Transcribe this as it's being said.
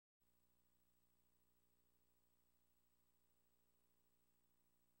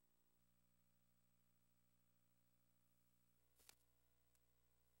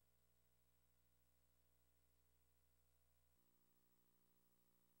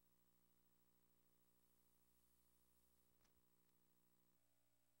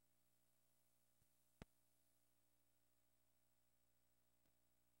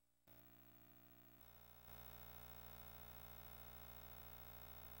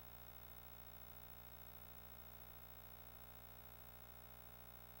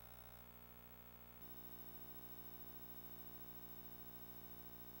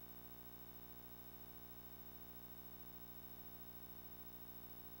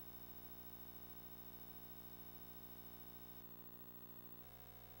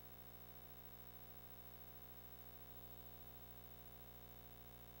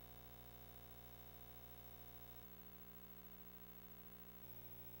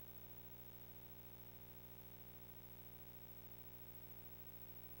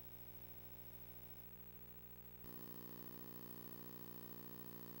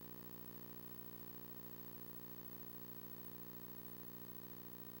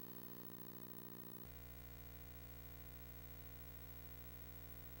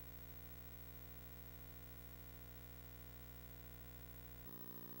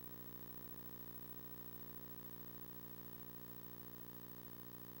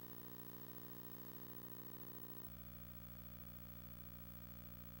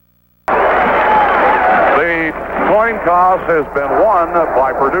coin toss has been won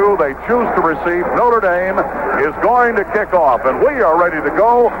by Purdue. They choose to receive. Notre Dame is going to kick off, and we are ready to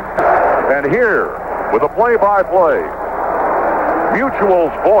go. And here, with a play-by-play,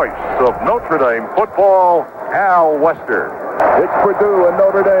 Mutual's voice of Notre Dame football, Al Wester. It's Purdue and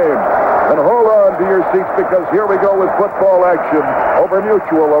Notre Dame. And hold on to your seats, because here we go with football action over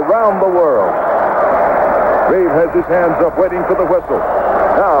Mutual around the world. Reeve has his hands up, waiting for the whistle.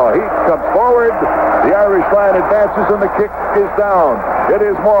 Now he comes forward. The Irish line advances, and the kick is down. It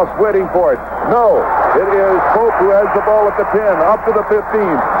is Moss waiting for it. No, it is Pope who has the ball at the 10, up to the 15,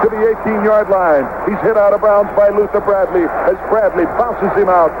 to the 18-yard line. He's hit out of bounds by Luther Bradley as Bradley bounces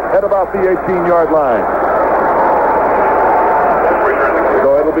him out at about the 18-yard line.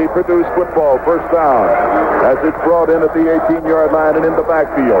 So it'll be Purdue's football, first down, as it's brought in at the 18-yard line and in the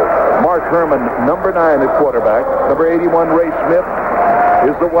backfield. Mark Herman, number 9 at quarterback. Number 81, Ray Smith,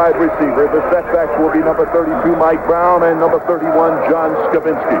 is the wide receiver. The setbacks will be number 32, Mike Brown, and number 31, John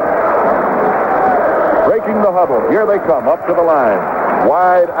Skavinsky. Breaking the huddle. Here they come, up to the line.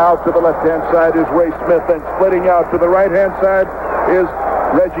 Wide out to the left-hand side is Ray Smith, and splitting out to the right-hand side is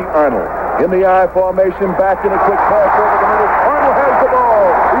Reggie Arnold. In the I formation, back in a quick pass over the middle. Arnold has the ball.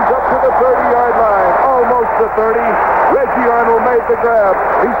 He's up to the 30-yard line, almost the 30. Reggie Arnold made the grab.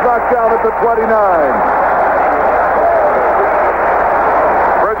 He's knocked down at the 29.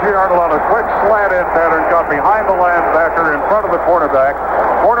 Reggie Arnold on a quick slant-in pattern got behind the linebacker in front of the cornerback.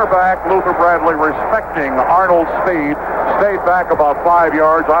 Cornerback Luther Bradley, respecting Arnold's speed, stayed back about 5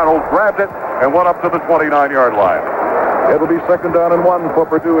 yards. Arnold grabbed it and went up to the 29-yard line. It'll be second down and 1 for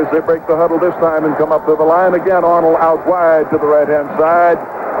Purdue as they break the huddle this time and come up to the line. Again, Arnold out wide to the right-hand side.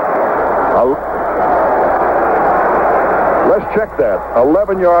 Out. Let's check that.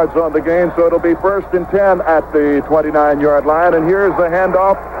 11 yards on the gain, so it'll be first and 10 at the 29-yard line. And here's the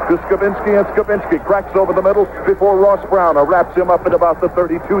handoff to Skavinsky, and Skavinsky cracks over the middle before Ross Browner wraps him up at about the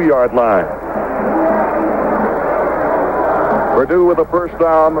 32-yard line. Purdue with a first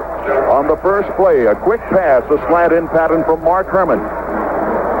down on the first play. A quick pass, a slant-in pattern from Mark Herman.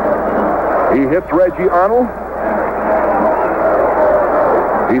 He hits Reggie Arnold.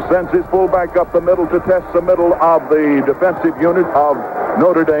 He sends his fullback up the middle to test the middle of the defensive unit of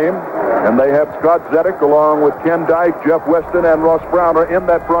Notre Dame. And they have Scott Zedek along with Ken Dyke, Jeff Weston, and Ross Browner in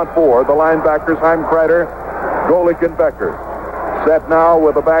that front four. The linebackers, Heim Kreider, Golick, and Becker. Set now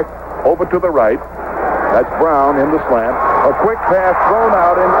with a back over to the right. That's Brown in the slant. A quick pass thrown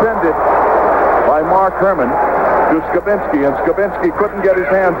out, intended by Mark Herman to Skavinsky, and Skavinsky couldn't get his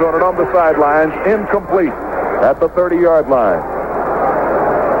hands on it on the sidelines. Incomplete at the 30-yard line.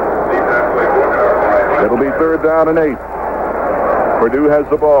 It'll be third down and 8. Purdue has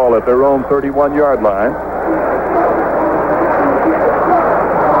the ball at their own 31-yard line.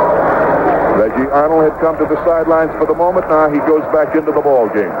 Reggie Arnold had come to the sidelines for the moment. Now he goes back into the ball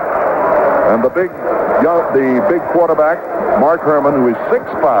game. And the big quarterback, Mark Herman, who is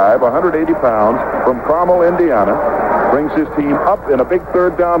 6'5", 180 pounds, from Carmel, Indiana, brings his team up in a big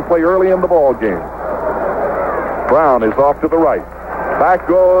third down play early in the ball game. Brown is off to the right. Back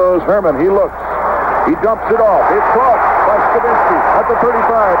goes Herman. He looks. He dumps it off. It's caught by Skavinsky at the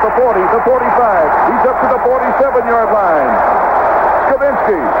 35, the 40, the 45. He's up to the 47-yard line.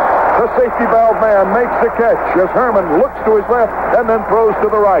 Skavinsky, the safety valve man, makes the catch as Herman looks to his left and then throws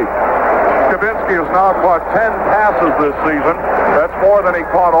to the right. Skavinsky has now caught 10 passes this season. That's more than he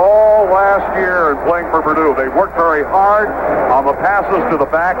caught all last year in playing for Purdue. They worked very hard on the passes to the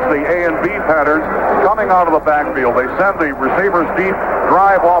backs, the A and B patterns coming out of the backfield. They send the receivers deep,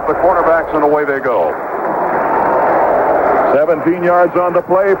 drive off the cornerbacks, and away they go. 17 yards on the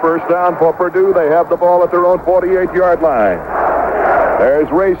play. First down for Purdue. They have the ball at their own 48-yard line. There's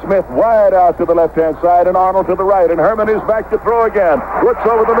Ray Smith wide out to the left-hand side and Arnold to the right. And Herman is back to throw again. Looks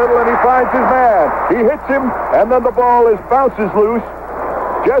over the middle and he finds his man. He hits him, and then the ball bounces loose.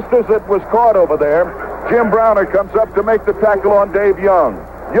 Just as it was caught over there, Jim Browner comes up to make the tackle on Dave Young.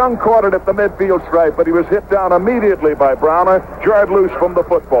 Young caught it at the midfield stripe, but he was hit down immediately by Browner, jarred loose from the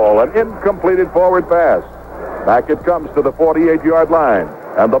football. An incompleted forward pass. Back it comes to the 48-yard line.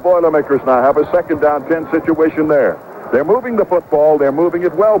 And the Boilermakers now have a second down 10 situation there. They're moving the football. They're moving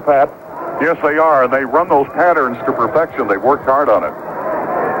it well, Pat. Yes, they are. And they run those patterns to perfection. They've worked hard on it.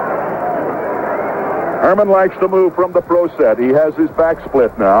 Herman likes to move from the pro set. He has his back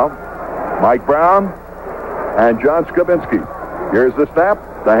split now. Mike Brown and John Skavinsky. Here's the snap.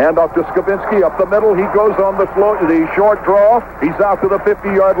 The handoff to Skavinsky up the middle. He goes on the short draw. He's out to the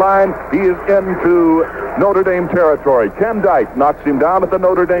 50-yard line. He is into Notre Dame territory. Ken Dyke knocks him down at the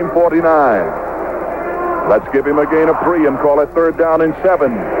Notre Dame 49. Let's give him a gain of 3 and call it third down and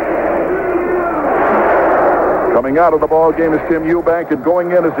 7. Coming out of the ball game is Tim Eubank, and going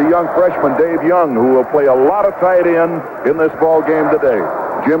in is the young freshman, Dave Young, who will play a lot of tight end in this ball game today.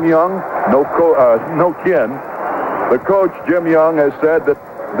 Jim Young, no kin. The coach, Jim Young, has said that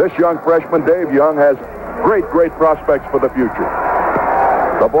this young freshman, Dave Young, has great prospects for the future.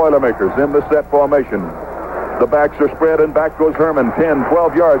 The Boilermakers in the set formation. The backs are spread, and back goes Herman. 10,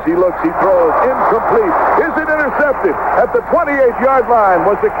 12 yards. He looks, he throws. Incomplete. Is it intercepted? At the 28-yard line.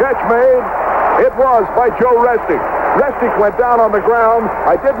 Was the catch made? It was by Joe Resnick. Resnick went down on the ground.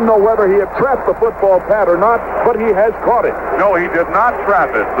 I didn't know whether he had trapped the football pad or not, but he has caught it. No, he did not trap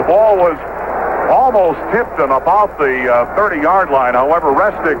it. The ball was almost tipped and about the 30-yard line. However,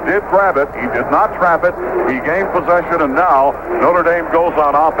 Resnick did grab it. He did not trap it. He gained possession, and now Notre Dame goes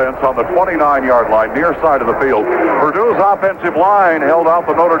on offense on the 29-yard line, near side of the field. Purdue's offensive line held out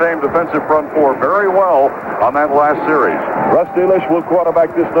the Notre Dame defensive front four very well on that last series. Rusty Lish will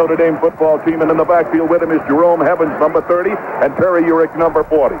quarterback this Notre Dame football team, and in the backfield with him is Jerome Heavens, number 30, and Perry Urich, number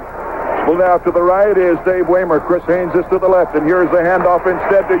 40. Split out to the right is Dave Waymer. Chris Haynes is to the left, and here's the handoff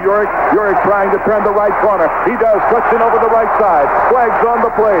instead to Urich. Urich trying to turn the right corner. He does. Cuts in over the right side. Flags on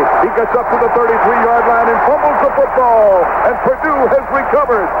the play. He gets up to the 33-yard line and fumbles the football. And Purdue has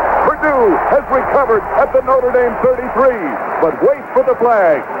recovered. Purdue has recovered at the Notre Dame 33. But wait for the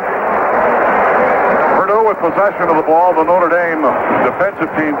flag. Purdue with possession of the ball. The Notre Dame defensive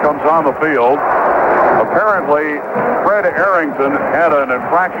team comes on the field. Apparently, Fred Arrington had an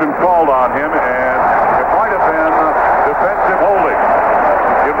infraction called on him, and it might have been defensive holding.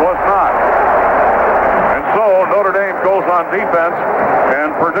 It was not. And so Notre Dame goes on defense, and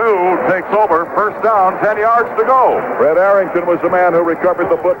Purdue takes over. First down, 10 yards to go. Fred Arrington was the man who recovered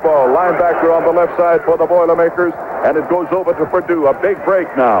the football. Linebacker on the left side for the Boilermakers, and it goes over to Purdue. A big break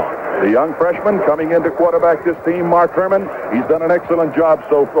now. The young freshman coming in to quarterback this team, Mark Herman. He's done an excellent job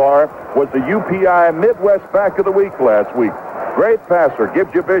so far. Was the UPI Midwest Back of the Week last week. Great passer.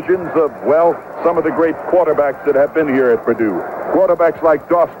 Gives you visions of, well, some of the great quarterbacks that have been here at Purdue. Quarterbacks like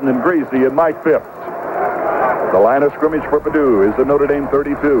Dawson and Greasy and Mike Phipps. The line of scrimmage for Purdue is the Notre Dame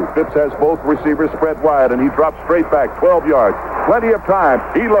 32. Phipps has both receivers spread wide, and he drops straight back, 12 yards. Plenty of time.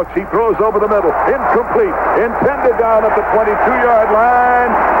 He looks. He throws over the middle. Incomplete. Intended down at the 22-yard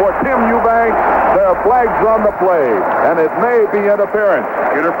line for Tim Eubank. There are flags on the play, and it may be interference.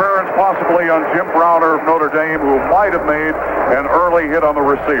 Interference possibly on Jim Browner of Notre Dame, who might have made an early hit on the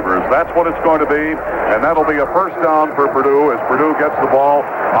receivers. That's what it's going to be, and that'll be a first down for Purdue as Purdue gets the ball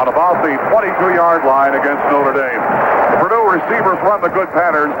on about the 22-yard line against Notre Dame. The Purdue receivers run the good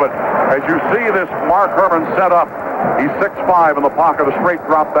patterns, but as you see this Mark Herman set up, he's 6'5" in the pocket, a straight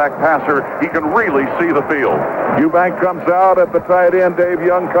drop-back passer. He can really see the field. Eubank comes out at the tight end. Dave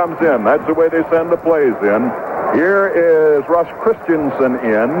Young comes in. That's the way they send the plays in. Here is Russ Christensen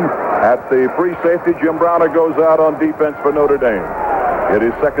in at the free safety. Jim Browner goes out on defense for Notre Dame. It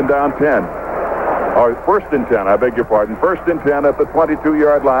is second down 10. Or first and 10, I beg your pardon. First and 10 at the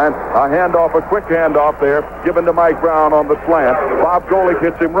 22-yard line. A handoff, a quick handoff there, given to Mike Brown on the slant. Bob Golick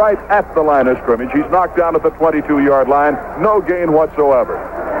hits him right at the line of scrimmage. He's knocked down at the 22-yard line. No gain whatsoever.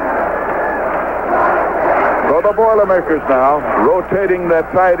 So the Boilermakers now rotating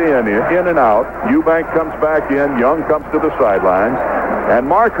that tight end in and out. Eubank comes back in. Young comes to the sidelines. And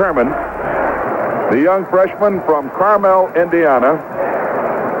Mark Herman, the young freshman from Carmel, Indiana,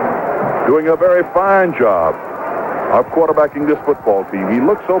 doing a very fine job of quarterbacking this football team. He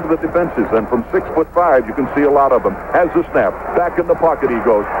looks over the defenses, and from 6'5", you can see a lot of them. Has the snap. Back in the pocket he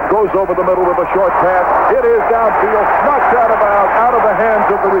goes. Goes over the middle with a short pass. It is downfield. Knocked out of the hands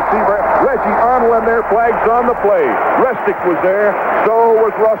of the receiver. Reggie Arnold in there. Flags on the play. Resnick was there. So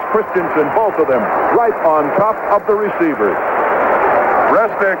was Russ Christensen. Both of them right on top of the receivers.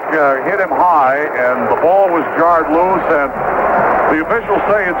 Resnick hit him high, and the ball was jarred loose, and the officials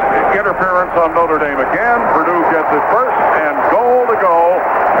say it's interference on Notre Dame again. Purdue gets it first and goal to go,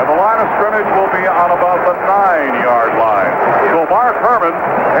 and the line of scrimmage will be on about the 9-yard line. So Mark Herman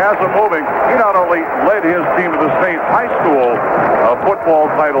has it moving. He not only led his team to the state high school football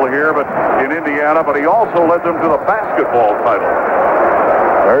title here, but in Indiana, but he also led them to the basketball title.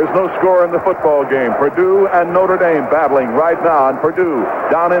 There is no score in the football game. Purdue and Notre Dame battling right now. And Purdue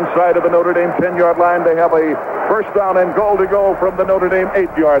down inside of the Notre Dame 10-yard line. They have a first down and goal to go from the Notre Dame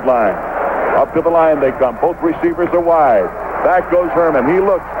 8-yard line. Up to the line they come. Both receivers are wide. Back goes Herman. He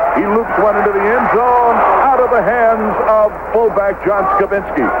looks. He loops one into the end zone. Out of the hands of fullback John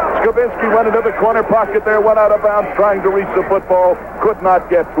Skavinsky. Skavinsky went into the corner pocket there. Went out of bounds trying to reach the football. Could not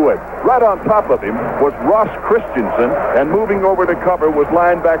get to it. Right on top of him was Ross Christensen. And moving over to cover was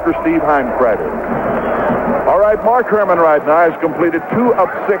linebacker Steve Heimkreider. All right, Mark Herman right now has completed 2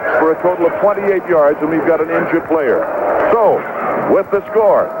 of 6 for a total of 28 yards, and we've got an injured player. So, with the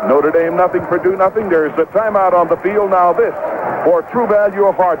score, Notre Dame nothing, Purdue nothing. There's a timeout on the field. Now this for True Value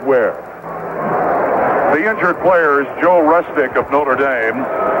of Hardware. The injured player is Joe Rustick of Notre Dame.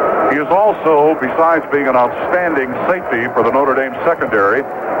 He is also, besides being an outstanding safety for the Notre Dame secondary,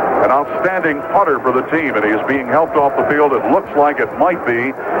 an outstanding punter for the team, and he is being helped off the field. It looks like it might be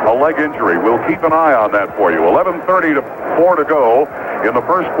a leg injury. We'll keep an eye on that for you. 11:30 to 4 to go in the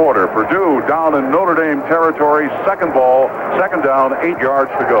first quarter. Purdue down in Notre Dame territory. Second down, 8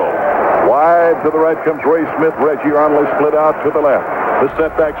 yards to go. Wide to the right comes Ray Smith. Reggie Arnold split out to the left. The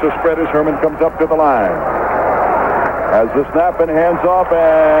setbacks are spread as Herman comes up to the line. As the snap and hands off,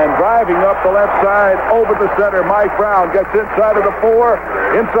 and driving up the left side over the center, Mike Brown gets inside of the 4,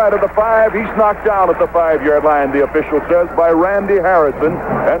 inside of the 5. He's knocked down at the 5-yard line, the official says, by Randy Harrison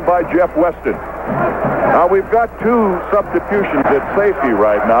and by Jeff Weston. Now, we've got 2 substitutions at safety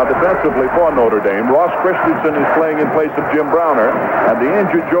right now defensively for Notre Dame. Ross Christensen is playing in place of Jim Browner, and the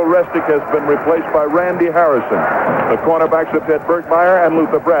injured Joe Rustick has been replaced by Randy Harrison. The cornerbacks are Ted Bergmeyer and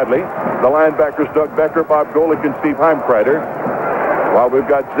Luther Bradley. The linebackers Doug Becker, Bob Golick, and Steve Heimkreiter. While we've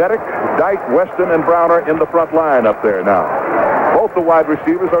got Zedek, Dyke, Weston, and Browner in the front line up there now. Both the wide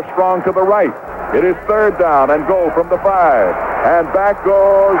receivers are strong to the right. It is 3rd down and goal from the 5. And back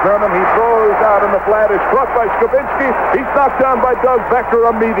goes Herman. He throws out in the flat. It's caught by Skavinsky. He's knocked down by Doug Becker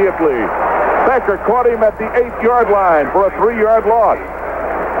immediately. Becker caught him at the 8-yard line for a 3-yard loss.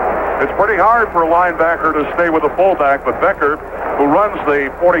 It's pretty hard for a linebacker to stay with a fullback, but Becker, who runs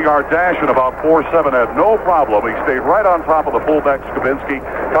the 40-yard dash in about 4.7, had no problem. He stayed right on top of the fullback, Skavinsky,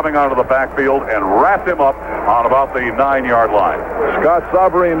 coming out of the backfield and wrapped him up on about the 9-yard line. Scott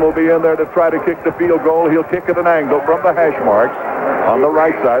Sovereign will be in there to try to kick the field goal. He'll kick at an angle from the hash marks on the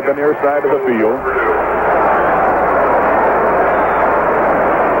right side, the near side of the field.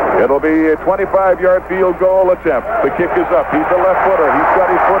 It'll be a 25-yard field goal attempt. The kick is up. He's a left footer. He's got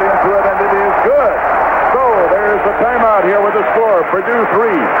his foot into it, and it is good. So there's a timeout here with the score. Purdue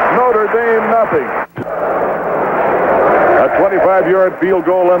 3, Notre Dame nothing. A 25-yard field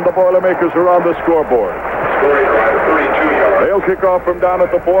goal, and the Boilermakers are on the scoreboard. They'll kick off from down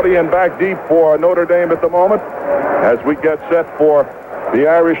at the 40 and back deep for Notre Dame at the moment. As we get set for the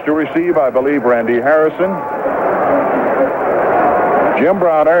Irish to receive, I believe, Randy Harrison. Jim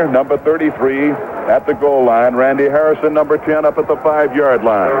Browner, number 33, at the goal line. Randy Harrison, number 10, up at the 5-yard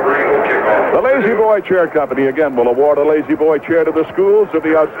line. The Lazy Boy Chair Company, again, will award a Lazy Boy chair to the schools of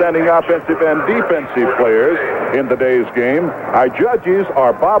the outstanding offensive and defensive players in the day's game. Our judges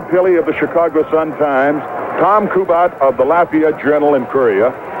are Bob Pilley of the Chicago Sun-Times, Tom Kubat of the Lafayette Journal and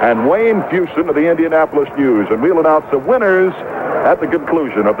Courier, and Wayne Fuson of the Indianapolis News. And we'll announce the winners at the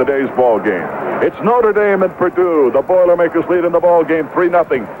conclusion of the day's ball game. It's Notre Dame and Purdue. The Boilermakers lead in the ball game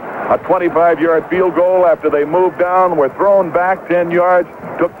 3-0. A 25-yard field goal after they moved down, were thrown back 10 yards,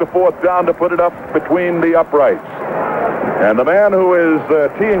 took the 4th down to put it up between the uprights. And the man who is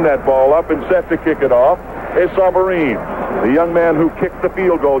teeing that ball up and set to kick it off is Sovereign, the young man who kicked the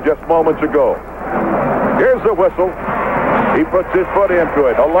field goal just moments ago. Here's the whistle. He puts his foot into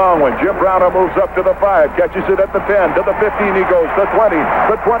it. A long one. Jim Browner moves up to the 5, catches it at the 10, to the 15 he goes, the 20,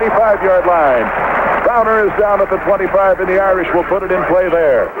 the 25-yard line. Browner is down at the 25, and the Irish will put it in play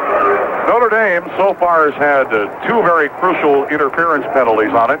there. Notre Dame so far has had 2 very crucial interference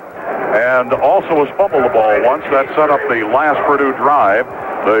penalties on it, and also has fumbled the ball once. That set up the last Purdue drive.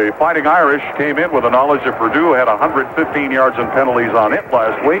 The Fighting Irish came in with the knowledge that Purdue had 115 yards in penalties on it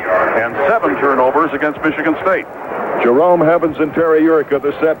last week, and 7 turnovers against Michigan State. Jerome Evans and Terry Urick are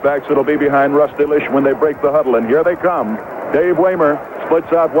the setbacks. It'll be behind Russ Delish when they break the huddle, and here they come. Dave Waymer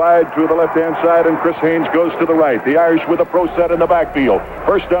splits out wide to the left-hand side, and Chris Haynes goes to the right. The Irish with a pro set in the backfield.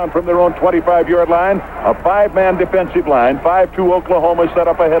 First down from their own 25-yard line. A 5-man defensive line. 5-2 Oklahoma set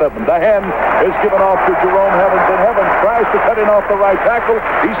up ahead of them. The hand is given off to Jerome Evans, and Evans tries to cut in off the right tackle.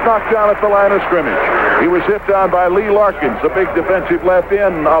 He's knocked down at the line of scrimmage. He was hit down by Lee Larkins, the big defensive left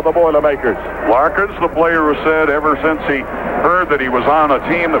end of the Boilermakers. Larkins, the player who said ever since he heard that he was on a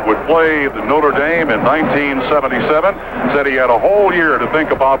team that would play the Notre Dame in 1977, said he had a whole year to think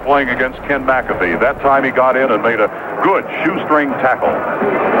about playing against Ken McAfee. That time he got in and made a good shoestring tackle.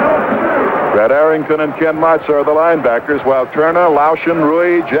 Brad Arrington and Ken Martz are the linebackers, while Turner, Lauschen,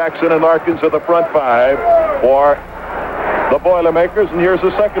 Rui, Jackson, and Larkins are the front 5 for the Boilermakers. And here's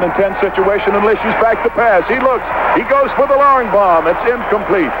a 2nd and 10 situation, and Lish is back to pass. He looks. He goes for the long bomb. It's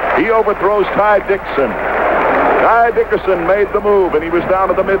incomplete. He overthrows Ty Dixon. Ty Dickerson made the move, and he was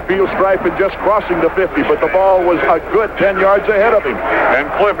down at the midfield stripe and just crossing the 50, but the ball was a good 10 yards ahead of him. And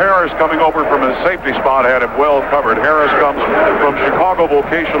Cliff Harris coming over from his safety spot had him well covered. Harris comes from Chicago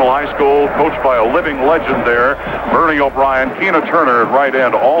Vocational High School, coached by a living legend there, Bernie O'Brien. Keena Turner at right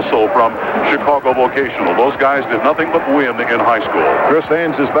end, also from Chicago Vocational. Those guys did nothing but win in high school. Chris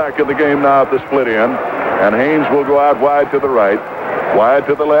Haynes is back in the game now at the split end, and Haynes will go out wide to the right. Wide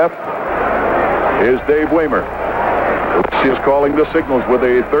to the left is Dave Weimer. He is calling the signals with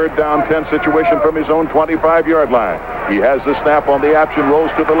a 3rd down 10 situation from his own 25-yard line. He has the snap on the option,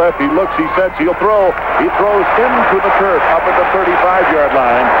 rolls to the left. He looks, he sets, he'll throw. He throws into the turf up at the 35-yard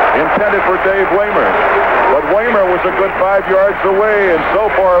line, intended for Dave Weimer. But Weimer was a good 5 yards away, and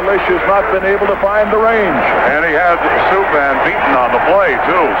so far Lish has not been able to find the range. And he had Sue Van Beaten on the play,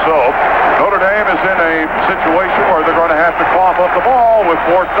 too. So Notre Dame is in a situation where they're going to have to cough up the ball with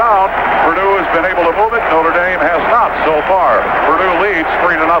 4th down. Purdue has been able to move it. Notre Dame has not so far. Purdue leads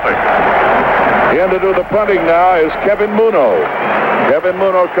 3-0. In to do the punting now is Kevin Muno. Kevin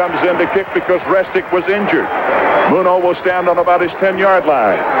Muno comes in to kick because Restic was injured. Muno will stand on about his 10-yard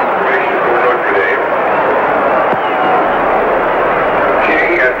line.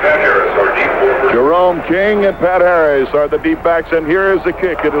 Jerome King and Pat Harris are the deep backs, and here is the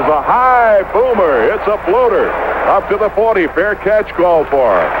kick. It is a high boomer. It's a floater up to the 40. Fair catch called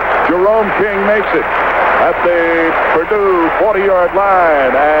for. Jerome King makes it at the Purdue 40-yard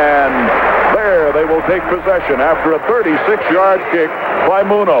line, and there they will take possession after a 36-yard kick by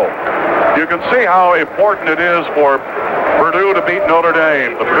Muno. You can see how important it is for Purdue to beat Notre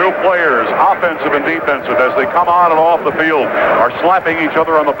Dame. The Purdue players, offensive and defensive, as they come on and off the field, are slapping each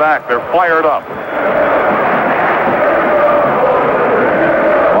other on the back. They're fired up.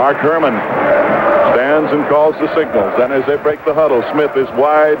 Mark Herman stands and calls the signals. Then as they break the huddle, Smith is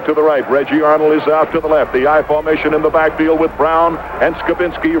wide to the right. Reggie Arnold is out to the left. The I formation in the backfield with Brown and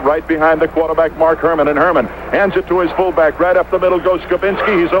Skabinski right behind the quarterback, Mark Herman. And Herman hands it to his fullback. Right up the middle goes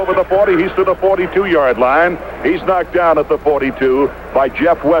Skabinski. He's over the 40. He's to the 42-yard line. He's knocked down at the 42 by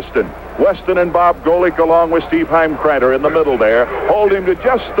Jeff Weston. Weston and Bob Golick, along with Steve Heimkreiter in the middle there, hold him to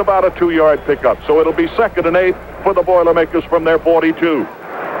just about a 2-yard pickup. So it'll be 2nd and 8 for the Boilermakers from their 42.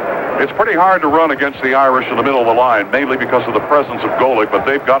 It's pretty hard to run against the Irish in the middle of the line, mainly because of the presence of Golick, but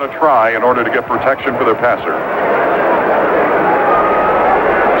they've got to try in order to get protection for their passer.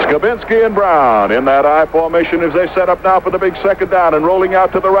 Skabinski and Brown in that I formation as they set up now for the big 2nd down, and rolling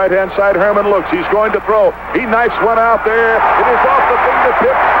out to the right-hand side. Herman looks. He's going to throw. He knifes one out there. It is off the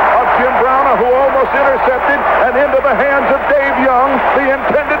fingertips of Jim Browner, who almost intercepted, and into the hands of Dave Young, the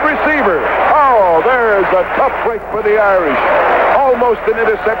intended receiver. Oh, there's a tough break for the Irish. Almost an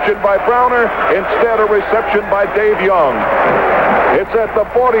interception by Browner, instead a reception by Dave Young. It's at the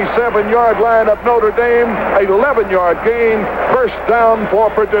 47-yard line of Notre Dame, 11-yard gain, 1st down for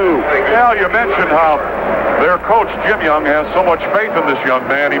Purdue. Al, you mentioned how their coach, Jim Young, has so much faith in this young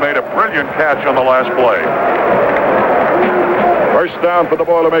man. He made a brilliant catch on the last play. 1st down for the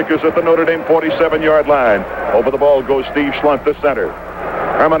Boilermakers at the Notre Dame 47-yard line. Over the ball goes Steve Schlunt, the center.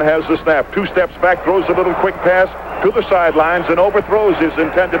 Herman has the snap. 2 steps back, throws a little quick pass to the sidelines, and overthrows his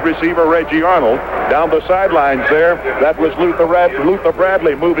intended receiver, Reggie Arnold, down the sidelines there. That was Luther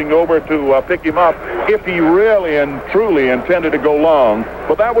Bradley moving over to pick him up if he really and truly intended to go long.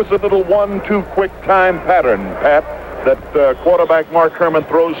 But that was a little 1-2 quick time pattern, Pat, that quarterback Mark Herman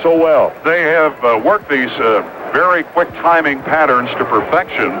throws so well. They have worked these very quick timing patterns to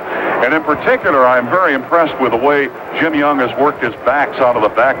perfection. And in particular, I'm very impressed with the way Jim Young has worked his backs out of the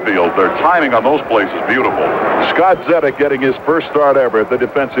backfield. Their timing on those plays is beautiful. Scott Zedek getting his first start ever at the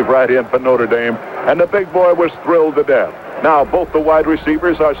defensive right end for Notre Dame, and the big boy was thrilled to death. Now both the wide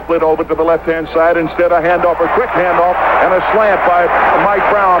receivers are split over to the left-hand side. Instead, a handoff, a quick handoff, and a slant by Mike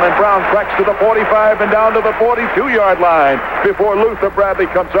Brown. And Brown cracks to the 45 and down to the 42-yard line before Luther Bradley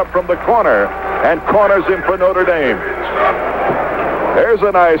comes up from the corner and corners him for Notre Dame. There's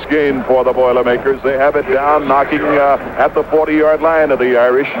a nice gain for the Boilermakers. They have it down, knocking at the 40-yard line of the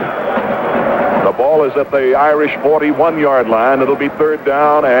Irish. The ball is at the Irish 41-yard line. It'll be 3rd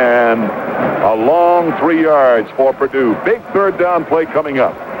down and a long 3 yards for Purdue. Big 3rd down play coming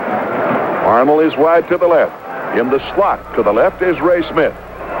up. Arnold is wide to the left. In the slot to the left is Ray Smith.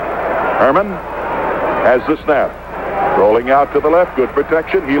 Herman has the snap. Rolling out to the left, good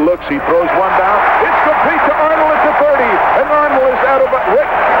protection. He looks, he throws one down. It's complete to Arnold at the 30, and Arnold is out of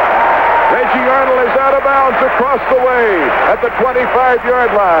Reggie Arnold is out of bounds across the way at the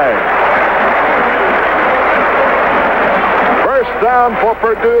 25-yard line. First down for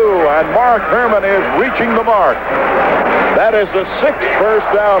Purdue, and Mark Herman is reaching the mark. That is the 6th first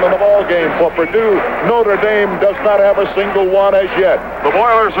down in the ball game for Purdue. Notre Dame does not have a single one as yet. The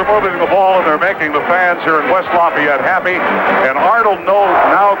Boilers are moving the ball, and they're making the fans here in West Lafayette happy. And Arnold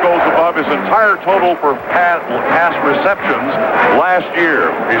now goes above his entire total for pass receptions last year.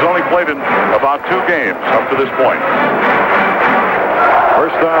 He's only played in about 2 games up to this point.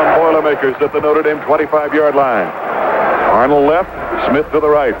 First down, Boilermakers at the Notre Dame 25-yard line. Arnold left, Smith to the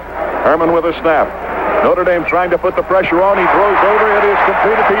right. Herman with a snap. Notre Dame trying to put the pressure on. He throws over. It is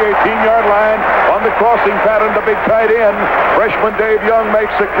completed the 18-yard line. On the crossing pattern, the big tight end. Freshman Dave Young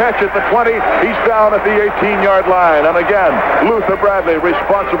makes a catch at the 20. He's down at the 18-yard line. And again, Luther Bradley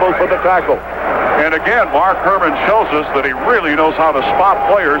responsible for the tackle. And again, Mark Herman shows us that he really knows how to spot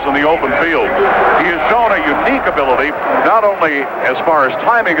players in the open field. He has shown a unique ability, not only as far as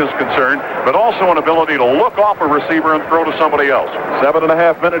timing is concerned, but also an ability to look off a receiver and throw to somebody else.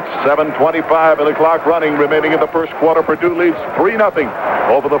 7.5 minutes, 7:25 in the clock running remaining in the first quarter. Purdue leads 3-0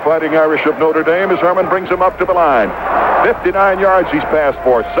 over the Fighting Irish of Notre Dame as Herman brings him up to the line. 59 yards he's passed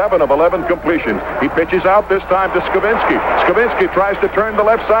for, 7 of 11 completions. He pitches out this time to Skavinsky. Skavinsky tries to turn the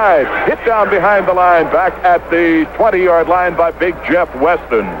left side. Hit down behind the line, back at the 20-yard line by Big Jeff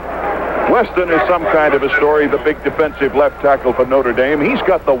Weston. Weston is some kind of a story, the big defensive left tackle for Notre Dame. He's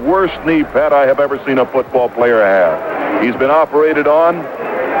got the worst knee pad I have ever seen a football player have. He's been operated on,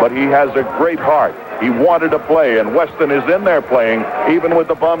 but he has a great heart. He wanted to play, and Weston is in there playing, even with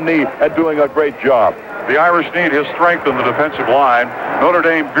the bum knee, and doing a great job. The Irish need his strength in the defensive line. Notre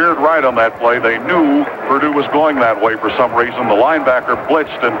Dame veered right on that play. They knew Purdue was going that way for some reason. The linebacker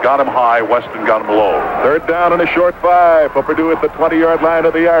blitzed and got him high. Weston got him low. Third down and a short 5 for Purdue at the 20-yard line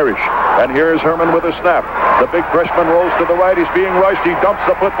of the Irish. And here's Herman with a snap. The big freshman rolls to the right. He's being rushed. He dumps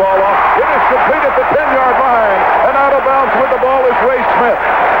the football off. It is complete at the 10-yard line. And out of bounds with the ball is Ray Smith.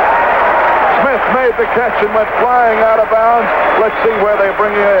 Smith made the catch and went flying out of bounds. Let's see where they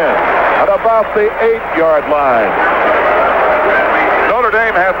bring him in. At about the 8-yard line. Notre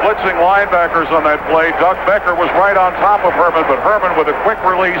Dame had blitzing linebackers on that play. Doug Becker was right on top of Herman, but Herman with a quick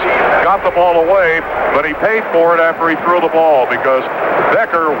release got the ball away, but he paid for it after he threw the ball because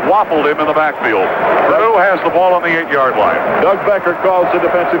Becker waffled him in the backfield. Purdue has the ball on the 8-yard line. Doug Becker calls the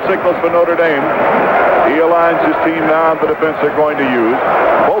defensive signals for Notre Dame. He aligns his team now on the defense they're going to use.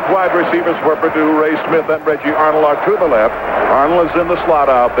 Both wide receivers for Purdue, Ray Smith and Reggie Arnold, are to the left. Arnold is in the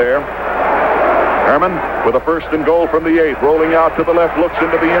slot out there. Herman with a 1st and goal from the 8, rolling out to the left, looks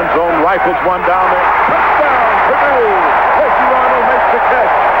into the end zone, rifles one down there. Touchdown, Purdue! Reggie Arnold makes the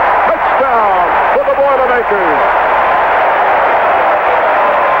catch. Touchdown for the Boilermakers.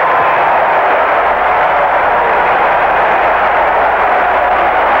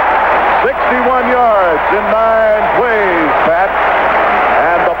 Yards in 9 plays, Pat.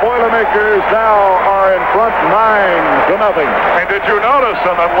 And the Boilermakers now are in front 9-0. And did you notice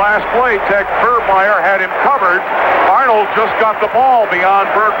on that last play, Ted Bergmeyer had him covered. Arnold just got the ball beyond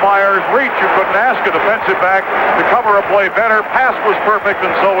Bergmeyer's reach. You couldn't ask a defensive back to cover a play better. Pass was perfect,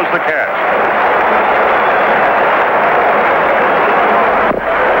 and so was the catch.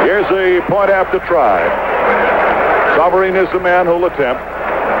 Here's a point after try. Sovereign is the man who'll attempt.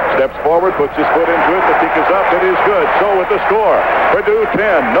 Steps forward, puts his foot into it. The kick is up. It is good. So with the score, Purdue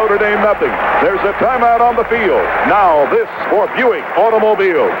 10, Notre Dame nothing. There's a timeout on the field. Now this for Buick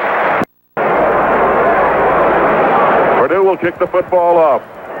Automobiles. Purdue will kick the football off.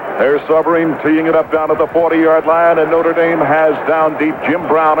 There's Sovereign teeing it up down at the 40-yard line, and Notre Dame has down deep Jim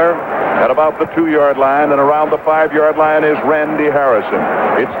Browner at about the 2-yard line, and around the 5-yard line is Randy Harrison.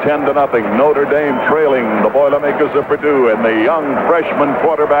 It's 10-0. Notre Dame trailing the Boilermakers of Purdue, and the young freshman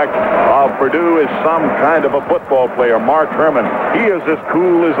quarterback of Purdue is some kind of a football player, Mark Herman. He is as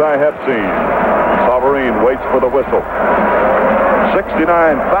cool as I have seen. Sovereign waits for the whistle.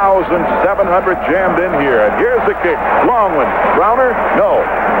 69,700 jammed in here, and here's the kick. Long one. Browner? No.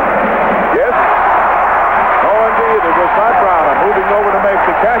 Yes? No, indeed. It was not Browner. Moving over to make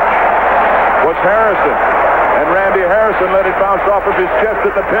the catch was Harrison. And Randy Harrison let it bounce off of his chest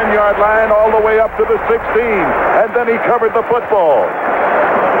at the 10-yard line all the way up to the 16. And then he covered the football.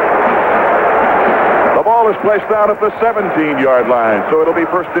 The ball is placed down at the 17-yard line, so it'll be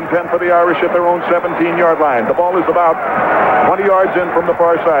 1st and 10 for the Irish at their own 17-yard line. The ball is about 20 yards in from the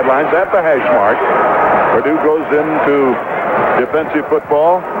far sidelines at the hash mark. Purdue goes into defensive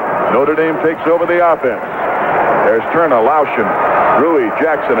football. Notre Dame takes over the offense. There's Turner, Lauschen, Rui,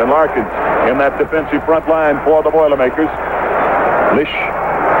 Jackson, and Larkins in that defensive front line for the Boilermakers. Lish,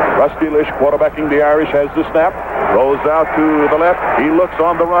 Rusty Lish, quarterbacking the Irish, has the snap. Throws out to the left. He looks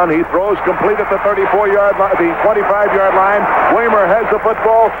on the run. He throws complete at the 34-yard line, the 25-yard line. Waymer has the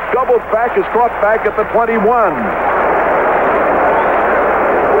football. Doubles back, is caught back at the 21.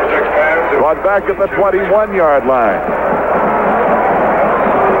 Caught back at the 21-yard line.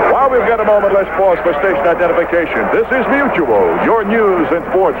 While we've got a moment, let's pause for station identification. This is Mutual, your news and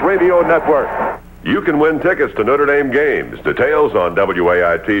sports radio network. You can win tickets to Notre Dame games. Details on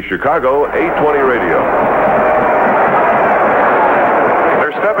WAIT Chicago 820 Radio.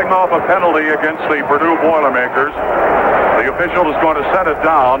 They're stepping off a penalty against the Purdue Boilermakers. The official is going to set it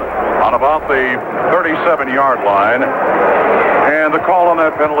down on about the 37-yard line. And the call on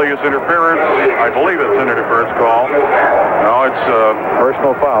that penalty is interference. I believe it's an interference call. No, it's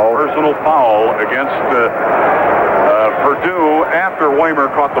personal foul. Personal foul against Purdue after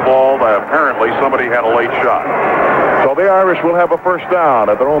Waymer caught the ball. Apparently somebody had a late shot. So the Irish will have a first down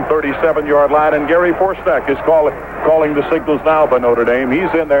at their own 37-yard line, and Gary Forstek is calling the signals now by Notre Dame.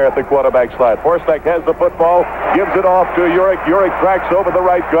 He's in there at the quarterback slot. Forstek has the football, gives it off to Urick. Urick tracks over the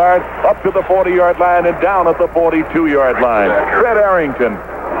right guard, up to the 40-yard line, and down at the 42-yard line. Fred Arrington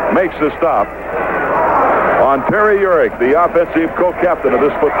makes the stop on Terry Urick, the offensive co-captain of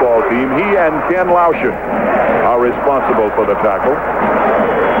this football team. He and Ken Lauschen are responsible for the tackle.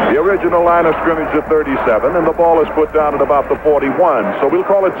 The original line of scrimmage at 37, and the ball is put down at about the 41. So we'll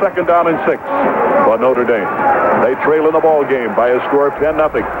call it second down and 6 for Notre Dame. They trail in the ball game by a score of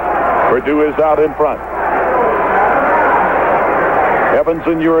 10-0. Purdue is out in front. Evans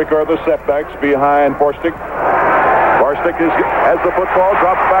and Urick are the setbacks behind Forstek. Forstek has the football,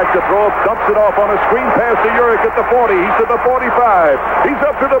 drops back to throw, dumps it off on a screen pass to Urick at the 40. He's to the 45. He's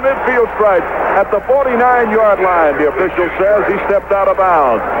up to the midfield stripe at the 49-yard line. The official says he stepped out of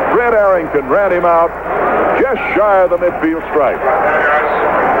bounds. Fred Arrington ran him out just shy of the midfield stripe.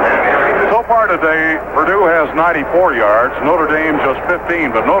 So far today, Purdue has 94 yards, Notre Dame just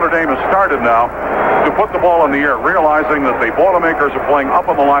 15, but Notre Dame has started now to put the ball in the air, realizing that the Boilermakers are playing up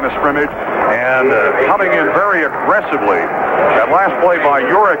on the line of scrimmage and coming in very aggressively. That last play by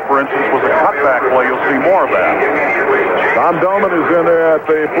Urick, for instance, was a cutback play. You'll see more of that. Tom Doman is in there at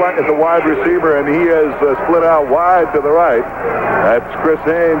the wide receiver, and he has split out wide to the right. That's Chris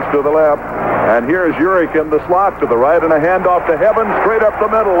Haynes to the left. And here's Urick in the slot to the right, and a handoff to Heaven straight up the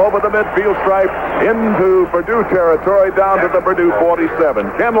middle over the midfield stripe into Purdue territory down to the Purdue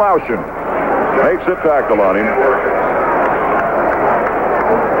 47. Ken Lauschen makes a tackle on him.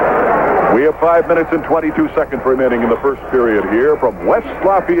 We have 5 minutes and 22 seconds remaining in the first period here from West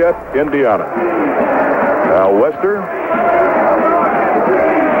Lafayette, Indiana. Now Wester.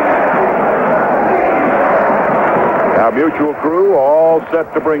 Now Mutual Crew all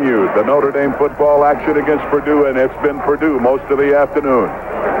set to bring you the Notre Dame football action against Purdue, and it's been Purdue most of the afternoon.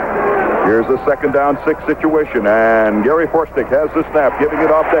 Here's a second down 6 situation, and Gary Forstek has the snap, giving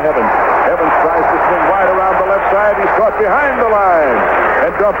it off to Evans. Evans tries to swing wide around the left side. He's caught behind the line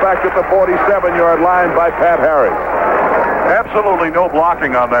and dumped back at the 47-yard line by Pat Harris. Absolutely no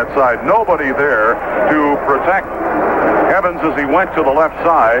blocking on that side. Nobody there to protect Evans as he went to the left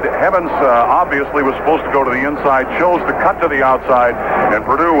side. Evans obviously was supposed to go to the inside, chose to cut to the outside, and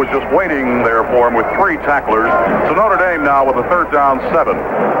Purdue was just waiting there for him with 3 tacklers. So Notre Dame now with a third down 7.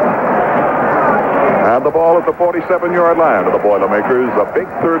 And the ball at the 47-yard line of the Boilermakers. A big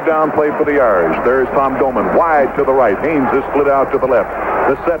third down play for the Irish. There's Tom Doman wide to the right. Haynes is split out to the left.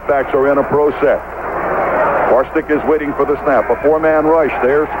 The setbacks are in a pro set. Forstek is waiting for the snap. A 4-man rush.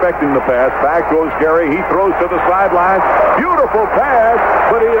 They're expecting the pass. Back goes Gary. He throws to the sideline. Beautiful pass,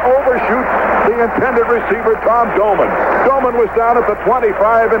 but he overshoots the intended receiver, Tom Doman. Doman was down at the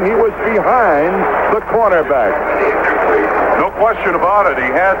 25, and he was behind the cornerback. No question about it. He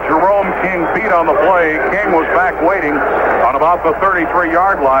had Jerome King beat on the play. King was back waiting on about the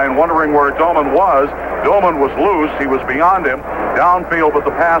 33-yard line, wondering where Doman was. Doman was loose. He was beyond him. Downfield, but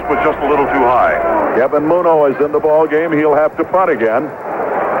the pass was just a little too high. Kevin Muno is in the ball game. He'll have to punt again.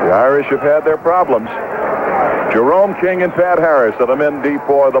 The Irish have had their problems. Jerome King and Pat Harris are the men deep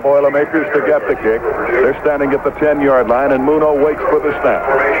for the Boilermakers to get the kick. They're standing at the 10-yard line, and Muno waits for the snap.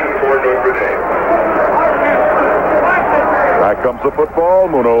 Back comes the football.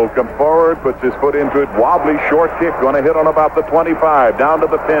 Muno comes forward, puts his foot into it. Wobbly short kick, going to hit on about the 25, down to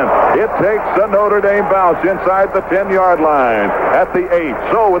the 10. It takes a Notre Dame bounce inside the 10-yard line at the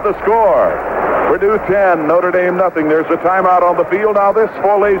 8. So with the score, Purdue 10, Notre Dame nothing. There's a timeout on the field. Now this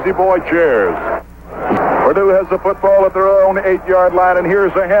for Lazy Boy chairs. Purdue has the football at their own 8-yard line, and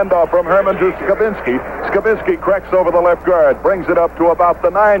here's a handoff from Herman to Skabinski. Skabinski cracks over the left guard, brings it up to about the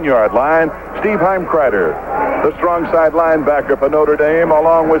 9-yard line. Steve Heimkreider, the strong side linebacker for Notre Dame,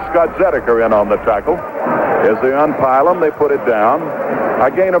 along with Scott Zediker in on the tackle. As they unpile them, they put it down. A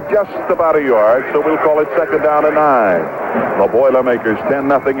gain of just about a yard, so we'll call it second down and 9. The Boilermakers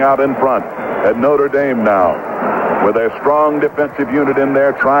 10-0 out in front at Notre Dame now, with their strong defensive unit in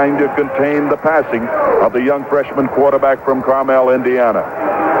there trying to contain the passing of the young freshman quarterback from Carmel, Indiana.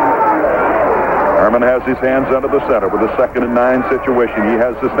 Herman has his hands under the center with a second and 9 situation. He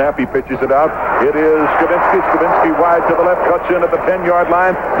has the snap. He pitches it out. It is Skavinsky. Skavinsky wide to the left, cuts in at the 10-yard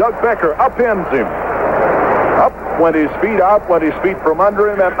line. Doug Becker upends him. Up went his feet, out went his feet from under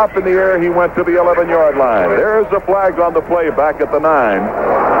him, and up in the air he went to the 11-yard line. There's a flag on the play back at the 9.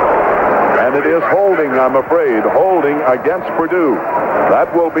 And it is holding, I'm afraid, holding against Purdue.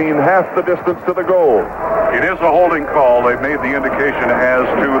 That will mean half the distance to the goal. It is a holding call. They've made the indication as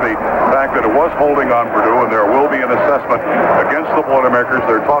to the fact that it was holding on Purdue, and there will be an assessment against the Boilermakers.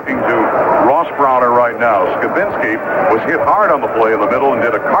 They're talking to Ross Browner right now. Skavinsky was hit hard on the play in the middle and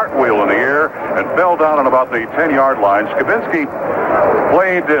did a cartwheel in the air and fell down at about the 10-yard line. Skavinsky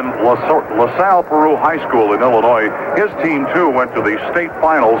played in LaSalle Peru High School in Illinois. His team, too, went to the state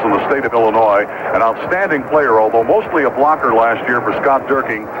finals in the state of Illinois. An outstanding player, although mostly a blocker last year for Scott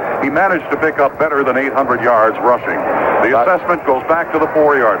Durking. He managed to pick up better than 800 yards rushing. The assessment goes back to the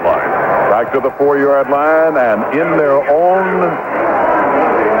 4-yard line. Back to the 4-yard line, and in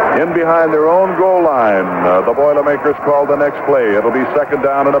behind their own goal line, the Boilermakers call the next play. It'll be second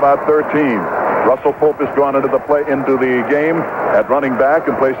down and about 13. Russell Pope has gone into the game at running back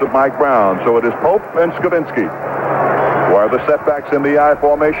in place of Mike Brown. So it is Pope and Skavinsky, who are the setbacks in the I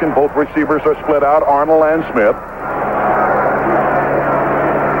formation. Both receivers are split out, Arnold and Smith.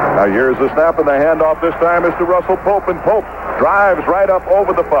 Now here's the snap, and the handoff this time is to Russell Pope, and Pope drives right up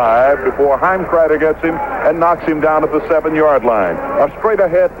over the 5 before Heimkreider gets him and knocks him down at the 7-yard line. A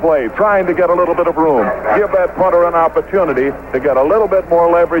straight-ahead play, trying to get a little bit of room. Give that punter an opportunity to get a little bit more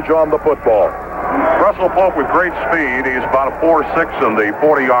leverage on the football. Russell Pope with great speed. He's about a 4.6 in the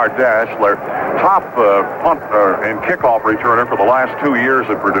 40-yard dash. Their top punt and kickoff returner for the last 2 years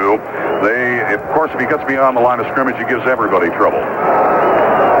at Purdue. Of course, if he gets beyond the line of scrimmage, he gives everybody trouble.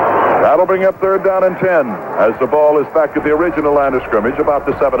 That'll bring up third down and 10 as the ball is back at the original line of scrimmage, about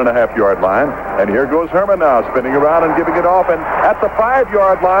the 7.5-yard line. And here goes Herman now, spinning around and giving it off. And at the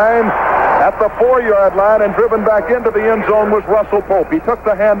 5-yard line, at the 4-yard line, and driven back into the end zone was Russell Pope. He took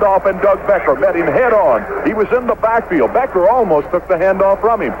the handoff, and Doug Becker met him head on. He was in the backfield. Becker almost took the handoff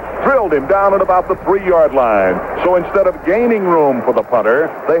from him, drilled him down at about the 3-yard line. So instead of gaining room for the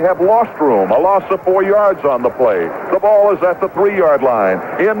punter, they have lost room, a loss of 4 yards on the play. The ball is at the 3-yard line.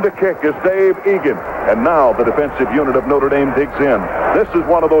 In to kick is Dave Egan. And now the defensive unit of Notre Dame digs in. This is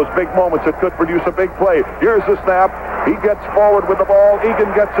one of those big moments that could produce a big play. Here's the snap. He gets forward with the ball. Egan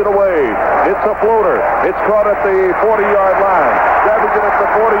gets it away. It's a floater. It's caught at the 40-yard line. Grabbing it at the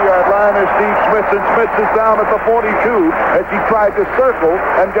 40-yard line is Steve Smith, and Smith is down at the 42 as he tried to circle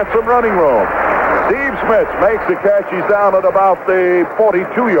and get some running room. Steve Smith makes the catch. He's down at about the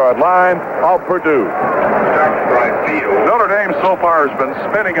 42-yard line of Purdue. Notre Dame so far has been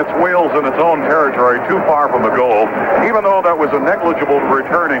spinning its wheels in its own territory too far from the goal. Even though that was a negligible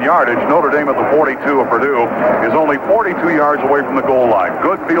return in yardage, Notre Dame at the 42 of Purdue is only 42 yards away from the goal line.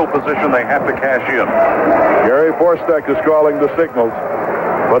 Good field position. They have to cash in. Gary Forstek is calling the signals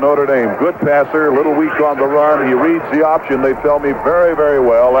for Notre Dame. Good passer, a little weak on the run. He reads the option, they tell me, very, very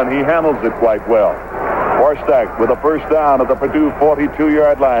well, and he handles it quite well. Forstek with a first down at the Purdue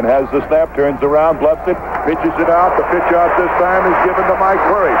 42-yard line. Has the snap, turns around, bluffs it, pitches it out. The pitch out this time is given to Mike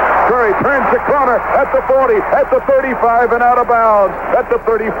Curry. Curry turns the corner at the 40, at the 35, and out of bounds at the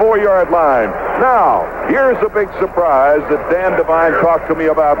 34-yard line. Now, here's a big surprise that Dan Devine talked to me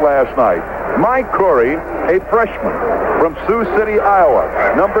about last night. Mike Curry, a freshman from Sioux City,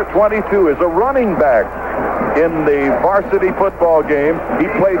 Iowa, number 22, is a running back in the varsity football game. He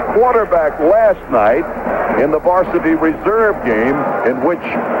played quarterback last night in the varsity reserve game in which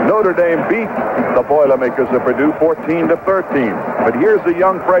Notre Dame beat the Boilermakers of Purdue 14-13. But here's a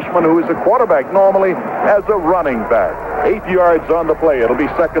young freshman who is a quarterback normally as a running back. 8 yards on the play. It'll be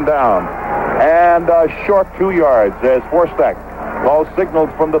second down. And a short 2 yards as Forstek. Ball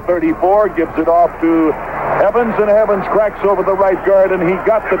signaled from the 34, gives it off to Evans, and Evans cracks over the right guard, and he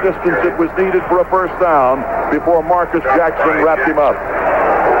got the distance that was needed for a first down before Marcus Jackson wrapped him up.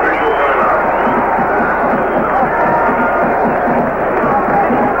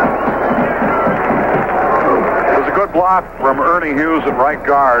 Block from Ernie Hughes at right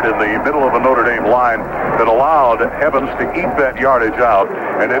guard in the middle of the Notre Dame line that allowed Evans to eat that yardage out,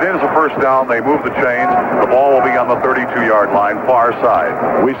 and it is a first down. They move the chains. The ball will be on the 32-yard line, far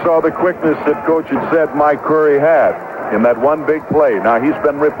side. We saw the quickness that Coach had said Mike Curry had in that one big play. Now he's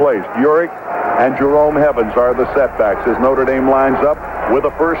been replaced. Urick and Jerome Evans are the setbacks as Notre Dame lines up with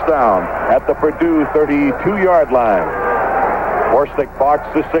a first down at the Purdue 32-yard line. Borstick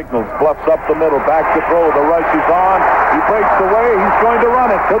barks the signals, bluffs up the middle, back to throw. The rush is on. He breaks away. He's going to run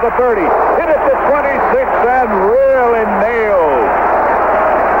it to the 30. Hit it to 26 and really nailed.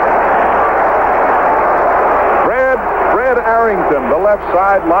 Fred Arrington, the left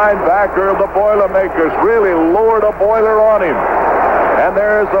side linebacker of the Boilermakers, really lowered a boiler on him. And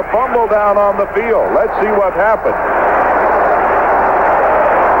there's a fumble down on the field. Let's see what happened.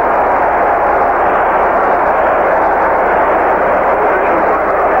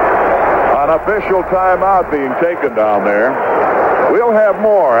 Official timeout being taken down there. We'll have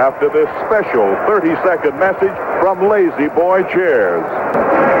more after this special 30-second message from Lazy Boy Chairs.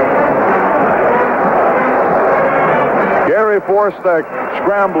 Gary Forstack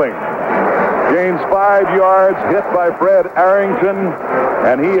scrambling. Gains 5 yards, hit by Fred Arrington,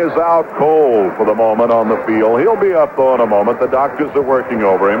 and he is out cold for the moment on the field. He'll be up, though, in a moment. The doctors are working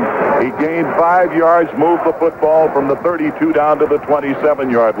over him. He gained 5 yards, moved the football from the 32 down to the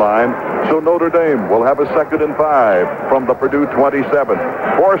 27-yard line. So Notre Dame will have a 2nd and 5 from the Purdue 27.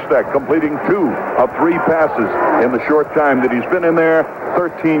 Forstack completing 2 of 3 passes in the short time that he's been in there,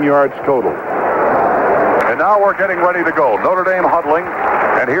 13 yards total. And now we're getting ready to go. Notre Dame huddling,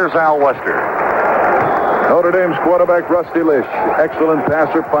 and here's Al Wester. Notre Dame's quarterback, Rusty Lish. Excellent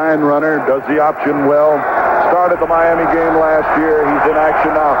passer, fine runner, does the option well. Started the Miami game last year. He's in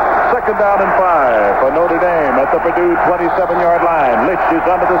action now. 2nd down and 5 for Notre Dame at the Purdue 27-yard line. Lish is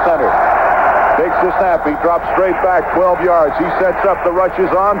under the center. Takes the snap. He drops straight back 12 yards. He sets up. The rush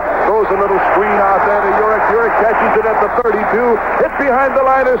is on. Throws a little screen out there to Urick. Urick catches it at the 32. Hit behind the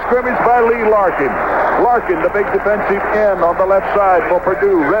line of scrimmage by Lee Larkin. Larkin, the big defensive end on the left side for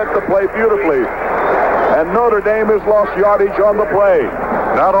Purdue, read the play beautifully. And Notre Dame has lost yardage on the play.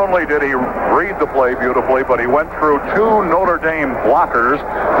 Not only did he read the play beautifully, but he went through 2 Notre Dame blockers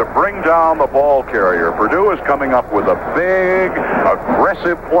to bring down the ball carrier. Purdue is coming up with a big,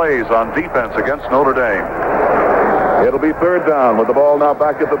 aggressive plays on defense against Notre Dame. It'll be 3rd down with the ball now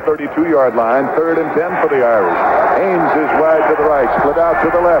back at the 32-yard line. 3rd and 10 for the Irish. Haynes is wide to the right. Split out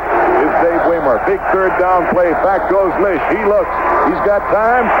to the left is Dave Weimer. Big 3rd down play. Back goes Lish. He looks. He's got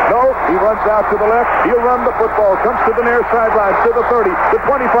time. No, he runs out to the left. He'll run the football. Comes to the near sideline. To the 30, the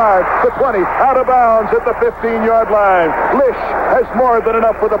 25, the 20. Out of bounds at the 15-yard line. Lish has more than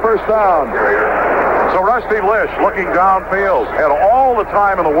enough for the first down. So Rusty Lish, looking downfield, had all the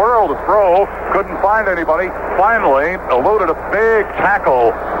time in the world to throw, couldn't find anybody. Finally, eluded a big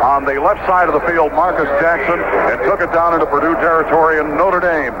tackle on the left side of the field, Marcus Jackson, and took it down into Purdue territory. And Notre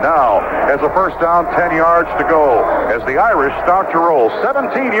Dame now has a first down, 10 yards to go as the Irish start to roll.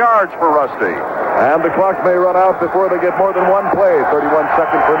 17 yards for Rusty. And the clock may run out before they get more than one play. 31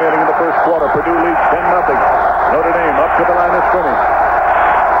 seconds remaining in the first quarter. Purdue leads 10-0. Notre Dame up to the line of scrimmage.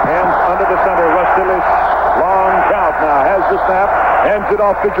 Hands under the center. Rusty Lish. Long count now. Has the snap. Hands it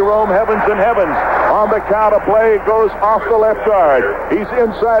off to Jerome Evans, and Evans on the count of play goes off the left guard. He's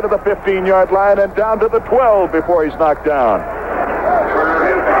inside of the 15-yard line and down to the 12 before he's knocked down.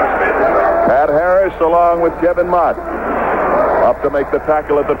 Pat Harris along with Kevin Mott up to make the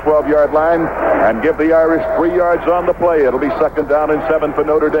tackle at the 12-yard line and give the Irish 3 yards on the play. It'll be 2nd down and 7 for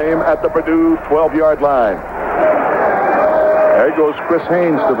Notre Dame at the Purdue 12-yard line. There goes Chris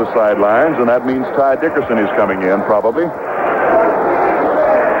Haynes to the sidelines, and that means Ty Dickerson is coming in, probably.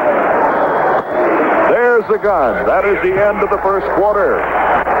 There's the gun. That is the end of the first quarter.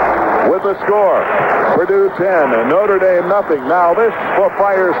 With the score, Purdue 10 and Notre Dame nothing. Now this for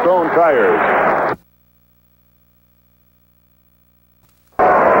Firestone Tires.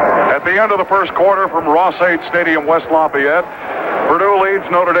 At the end of the first quarter from Ross-Ade Stadium, West Lafayette, Purdue leads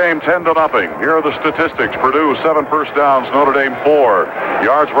Notre Dame 10-0. Here are the statistics. Purdue 7 first downs, Notre Dame 4.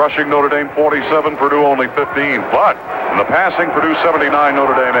 Yards rushing, Notre Dame 47, Purdue only 15. But in the passing, Purdue 79,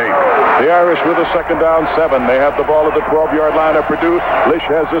 Notre Dame 8. The Irish with a 2nd down 7. They have the ball at the 12-yard line of Purdue. Lish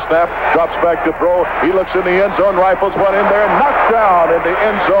has the snap, drops back to throw. He looks in the end zone, rifles one in there, knocked down in the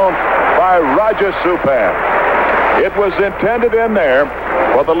end zone by Roger Supan. It was intended in there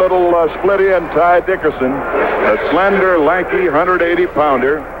for the little split-in Ty Dickerson, a slender, lanky,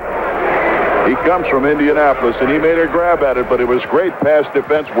 180-pounder. He comes from Indianapolis, and he made a grab at it, but it was great pass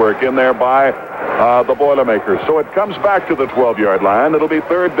defense work in there by the Boilermakers. So it comes back to the 12-yard line. It'll be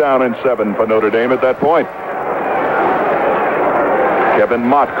 3rd down and 7 for Notre Dame at that point. Kevin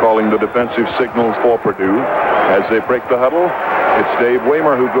Mott calling the defensive signals for Purdue. As they break the huddle, it's Dave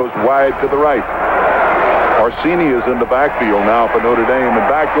Weimer who goes wide to the right. Or Orsini is in the backfield now for Notre Dame, and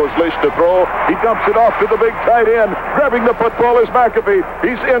back goes Lish to throw. He dumps it off to the big tight end. Grabbing the football is McAfee.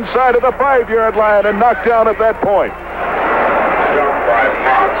 He's inside of the 5-yard line and knocked down at that point.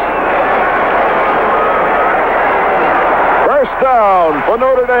 First down for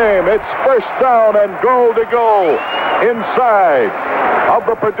Notre Dame. It's first down and goal to go inside of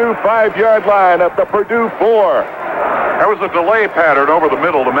the Purdue 5-yard line at the Purdue 4. There was a delay pattern over the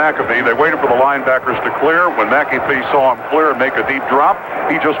middle to McAfee. They waited for the linebackers to clear. When McAfee saw him clear and make a deep drop,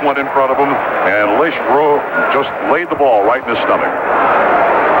 he just went in front of him, and Lish just laid the ball right in his stomach.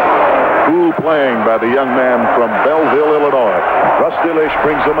 Cool playing by the young man from Belleville, Illinois. Rusty Lish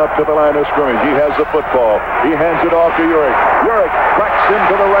brings him up to the line of scrimmage. He has the football. He hands it off to Urick. Urick cracks him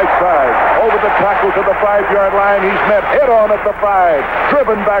to the right side. Over the tackle to the 5-yard line. He's met head-on at the 5.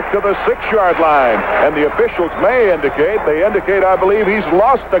 Driven back to the 6-yard line. And the officials may indicate, I believe, he's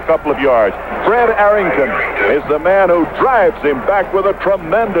lost a couple of yards. Fred Arrington is the man who drives him back with a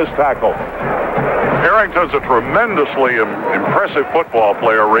tremendous tackle. Arrington's a tremendously impressive football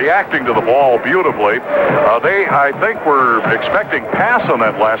player, reacting to the ball beautifully. I think, were expecting pass on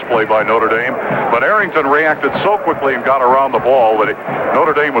that last play by Notre Dame, but Arrington reacted so quickly and got around the ball that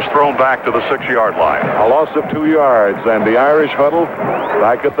Notre Dame was thrown back to the 6-yard line. A loss of 2 yards, and the Irish huddle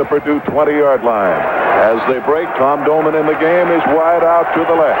back at the Purdue 20-yard line. As they break, Tom Doman in the game is wide out to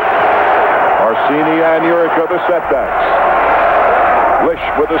the left. Orsini and Urick are the setbacks. Lish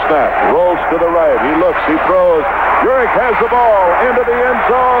with the snap, rolls to the right. He looks, he throws. Urick has the ball into the end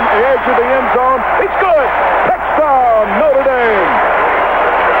zone, the edge of the end zone. It's good. Touchdown, Notre Dame.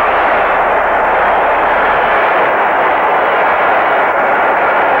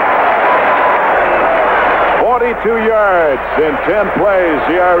 "42 yards in 10 plays.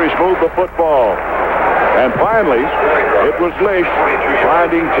 The Irish move the football. And finally, it was Lish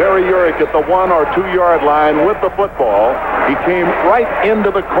finding Terry Urick at the 1 or 2 yard line with the football. He came right into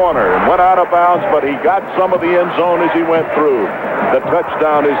the corner and went out of bounds, but he got some of the end zone as he went through. The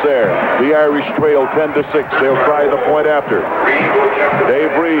touchdown is there. The Irish trail 10-6. They'll try the point after.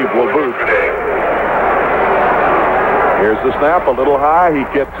 Dave Reeve will boot. Here's the snap, a little high. He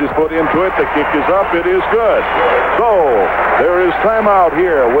gets his foot into it. The kick is up. It is good. So there is timeout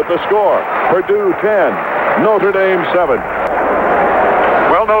here with the score. Purdue 10, Notre Dame 7.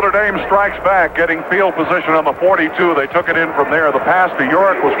 Well, Notre Dame strikes back, getting field position on the 42. They took it in from there. The pass to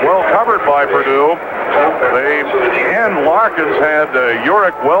Urick was well covered by Purdue. Larkins had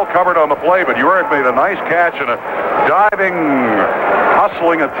Urick well covered on the play, but Urick made a nice catch and a diving,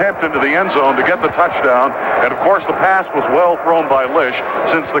 hustling attempt into the end zone to get the touchdown. And, of course, the pass was well thrown by Lish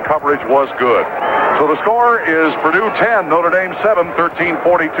since the coverage was good. So the score is Purdue 10, Notre Dame 7,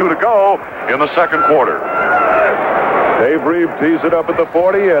 13:42 to go in the second quarter. Dave Reeve tees it up at the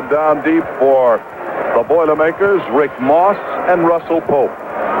 40 and down deep for the Boilermakers, Rick Moss and Russell Pope.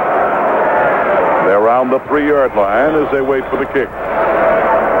 They're around the 3-yard line as they wait for the kick.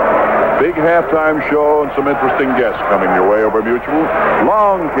 Big halftime show and some interesting guests coming your way over Mutual.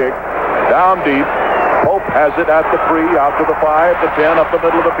 Long kick, down deep. Pope has it at the 3, out to the 5, the 10, up the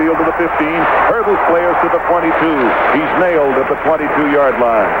middle of the field to the 15. Hurdles players to the 22. He's nailed at the 22-yard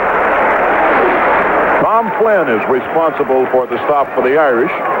line. Tom Flynn is responsible for the stop for the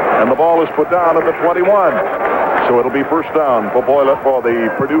Irish, and the ball is put down at the 21. So it'll be first down for the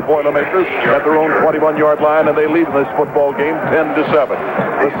Purdue Boilermakers at their own 21-yard line, and they lead in this football game 10-7.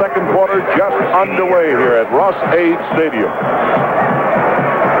 The second quarter just underway here at Ross-Ade Stadium.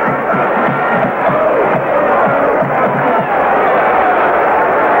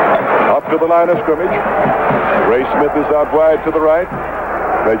 Up to the line of scrimmage. Ray Smith is out wide to the right.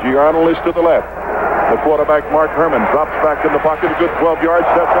 Reggie Arnold is to the left. The quarterback, Mark Herman, drops back in the pocket. A good 12 yards,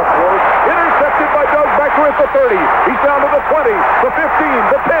 sets up for it. Intercepted by Doug Becker at the 30. He's down to the 20, the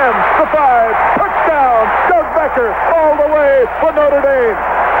 15, the 10, the 5. Touchdown, Doug Becker, all the way for Notre Dame.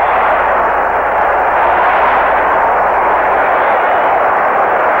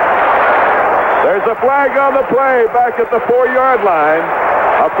 There's a flag on the play back at the 4-yard line.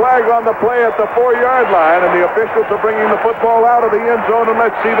 A flag on the play at the 4-yard line, and the officials are bringing the football out of the end zone, and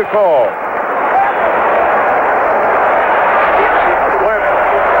let's see the call.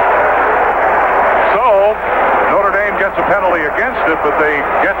 Gets a penalty against it, but they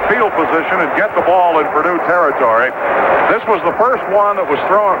get field position and get the ball in Purdue territory. This was the first one that was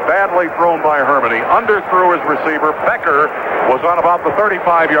badly thrown by Herman. He underthrew his receiver. Becker was on about the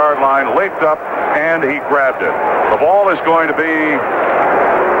 35-yard line, leaped up, and he grabbed it. The ball is going to be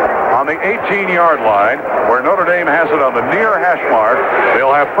on the 18-yard line, where Notre Dame has it on the near hash mark.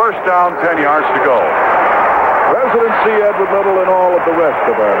 They'll have first down, 10 yards to go. President C. Edward Little and all of the rest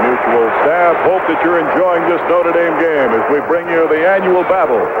of our mutual staff hope that you're enjoying this Notre Dame game as we bring you the annual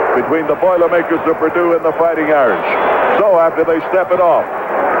battle between the Boilermakers of Purdue and the Fighting Irish. So after they step it off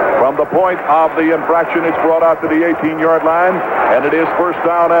from the point of the infraction, it's brought out to the 18-yard line, and it is first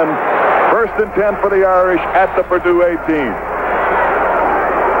down and first and 10 for the Irish at the Purdue 18.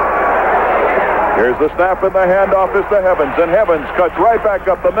 Here's the snap and the handoff is to Evans, and Evans cuts right back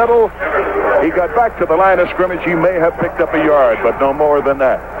up the middle. He got back to the line of scrimmage. He may have picked up a yard, but no more than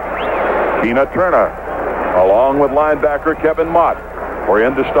that. Tina Turner, along with linebacker Kevin Mott, were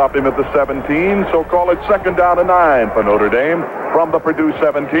in to stop him at the 17, so call it second down and 9 for Notre Dame from the Purdue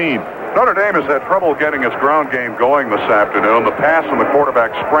 17. Notre Dame has had trouble getting its ground game going this afternoon. The pass and the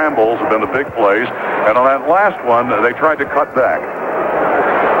quarterback scrambles have been the big plays, and on that last one, they tried to cut back.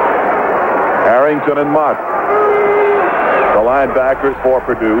 Harrington and Mott, the linebackers for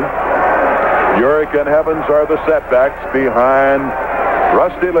Purdue. Urick and Evans are the setbacks behind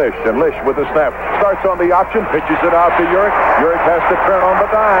Rusty Lish. And Lish with the snap starts on the option, pitches it out to Urick. Urick has to turn on the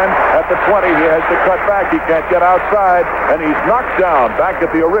dime. At the 20, he has to cut back. He can't get outside, and he's knocked down back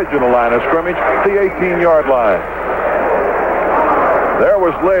at the original line of scrimmage, the 18-yard line. There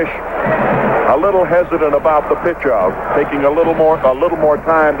was Lish, a little hesitant about the pitch out, taking a little more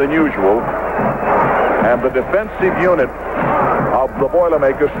time than usual. And the defensive unit of the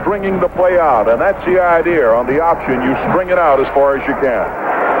Boilermakers stringing the play out. And that's the idea. On the option, you string it out as far as you can.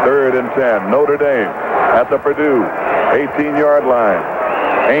 Third and 10. Notre Dame at the Purdue 18-yard line.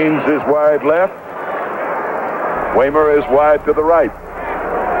 Haynes is wide left. Waymer is wide to the right.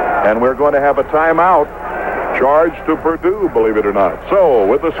 And we're going to have a timeout charged to Purdue, believe it or not. So,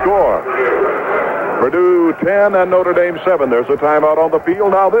 with the score, Purdue 10 and Notre Dame 7. There's a timeout on the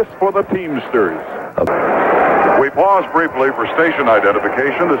field. Now this for the Teamsters. We pause briefly for station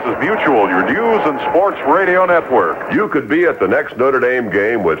identification. This is Mutual, your news and sports radio network. You could be at the next Notre Dame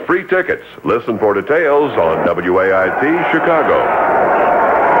game with free tickets. Listen for details on WAIT Chicago.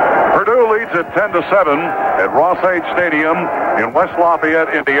 Purdue leads at 10-7 at Ross-Ade Stadium in West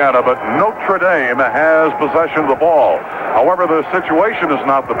Lafayette, Indiana, but Notre Dame has possession of the ball. However, the situation is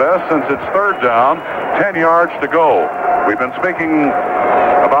not the best since it's third down, 10 yards to go. We've been speaking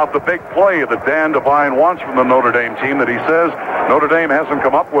about the big play that Dan Devine wants from the Notre Dame team that he says Notre Dame hasn't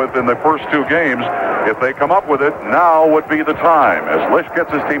come up with in the first two games. If they come up with it, now would be the time as Lish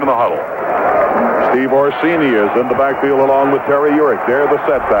gets his team in the huddle. Steve Orsini is in the backfield along with Terry Urick. They're the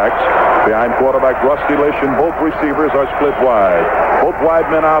setbacks. Behind quarterback Rusty Lish, and both receivers are split wide. Both wide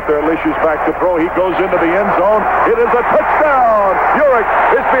men out there. Lish is back to throw. He goes into the end zone. It is a touchdown. Urick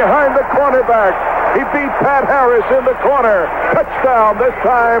is behind the cornerback. He beat Pat Harris in the corner. Touchdown this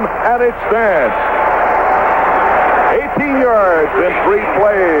time, and it stands. 18 yards in 3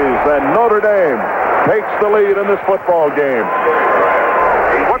 plays, and Notre Dame takes the lead in this football game.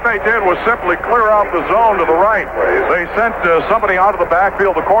 What they did was simply clear out the zone to the right. They sent somebody out of the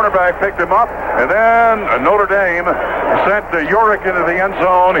backfield. The cornerback picked him up, and then Notre Dame sent Urick into the end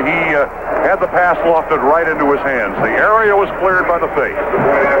zone. He had the pass lofted right into his hands. The area was cleared by the fake.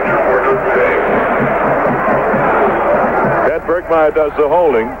 Ted Berkmeyer does the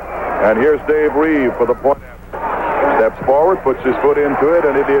holding, and here's Dave Reeve for the point. Steps forward, puts his foot into it,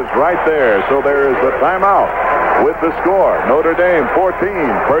 and it is right there. So there is the timeout with the score. Notre Dame 14,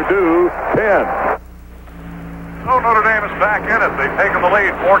 Purdue 10. So Notre Dame is back in it. They've taken the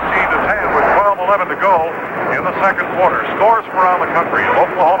lead 14-10 with 12:11 to go in the second quarter. Scores from around the country.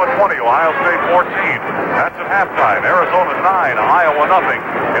 Oklahoma 20, Ohio State 14. That's at halftime. Arizona 9, Iowa nothing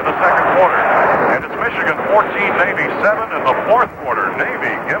in the second quarter. And it's Michigan 14, Navy 7 in the fourth quarter.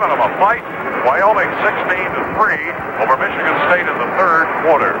 Navy giving them a fight. Wyoming 16-3 over Michigan State in the third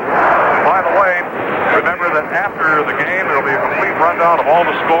quarter. And by the way, remember that after the game, there will be a complete rundown of all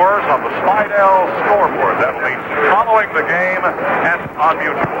the scores on the Spidell scoreboard. That will be following the game and on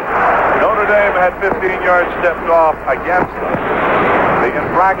Mutual. Notre Dame had 15 yards stepped off against them. The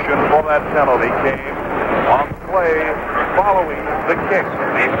infraction for that penalty came on the play following the kick.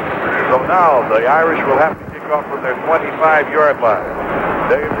 So now the Irish will have to kick off from their 25-yard line.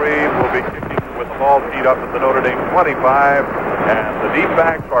 Dave Reeve will be kicking with the ball teed up at the Notre Dame 25, and the deep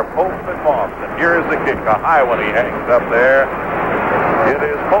backs are Pope and Moss. And here's the kick, a high one he hangs up there. It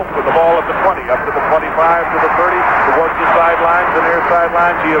is Pope with the ball at the 20, up to the 25, to the 30, towards the sidelines, the near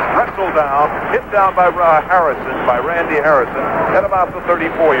sidelines. He is wrestled down, hit down by Randy Harrison, at about the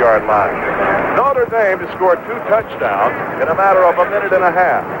 34-yard line. Notre Dame has scored 2 touchdowns in a matter of a minute and a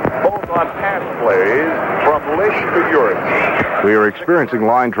half, both on pass plays from Lish to Urick. We are experiencing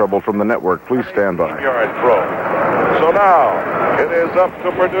line trouble from the network. Please stand by. Yard throw. So now it is up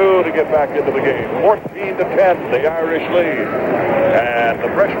to Purdue to get back into the game. 14-10, the Irish lead. And the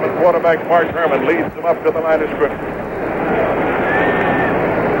freshman quarterback, Mark Herman, leads them up to the line of scrimmage.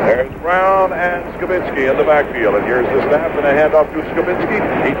 There's Brown and Skibinski in the backfield. And here's the snap and a handoff to Skibinski.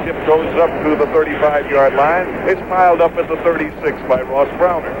 He tiptoes up to the 35-yard line. It's piled up at the 36 by Ross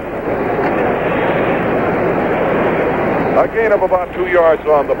Browner. A gain of about 2 yards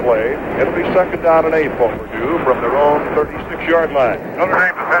on the play. It'll be second down and 8 for Purdue from their own 36-yard line. Notre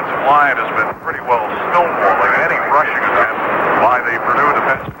Dame defensive line has been pretty well stonewalling any rushing attempt by the Purdue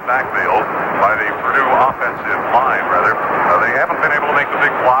defensive backfield, by the Purdue offensive line, rather. They haven't been able to make the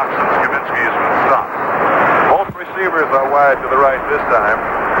big blocks, and Skibinski has been stopped. Both receivers are wide to the right this time.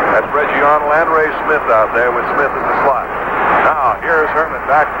 That's Reggie Arnold and Ray Smith out there with Smith in the slot. Now, here's Herman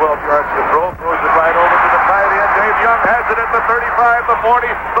back 12 yards to throw, throws it right over to the tight end. Dave Young has it at the 35, the 40,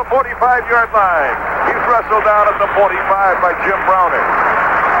 the 45-yard line. He's wrestled down at the 45 by Jim Browner.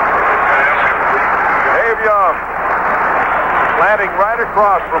 Dave Young landing right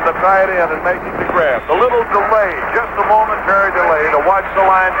across from the tight end and making the grab. A little delay, just a momentary delay to watch the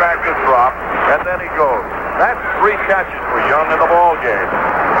linebacker drop, and then he goes. That's 3 catches for Young in the ball game.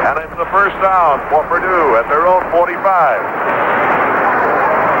 And it's the first down for Purdue at their own 45.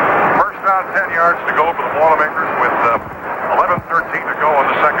 First down, 10 yards to go for the Boilermakers with 11:13 to go in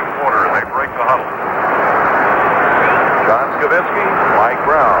the second quarter, and they break the huddle. John Skibinski, Mike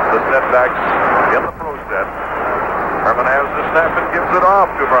Brown, the setbacks in the pro set. Herman has the snap and gives it off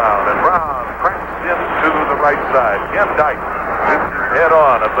to Brown, and Brown cracks into the right side. Ken Dyke head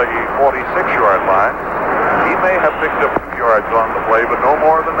on at the 46-yard line. He may have picked up 2 yards on the play, but no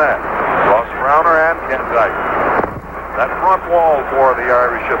more than that. Ross Browner and Ken Dyke. That front wall for the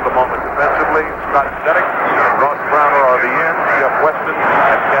Irish at the moment defensively, Scott Zedek and Ross Browner are the ends, Jeff Weston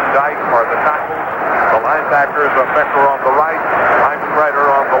and Ken Dyke are the tackles. The linebackers are Becker on the right, Hyman Ryder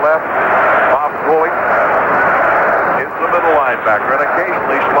on the left, Bob Woolley is the middle linebacker and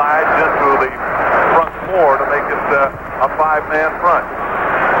occasionally slides into the front four to make it a 5-man front.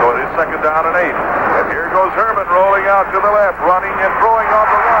 So it is second down and 8. And here goes Herman rolling out to the left, running and throwing on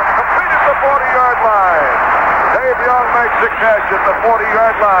the run. Completed the 40-yard line. Dave Young makes the catch at the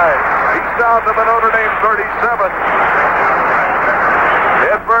 40-yard line. He's down to the Notre Dame 37.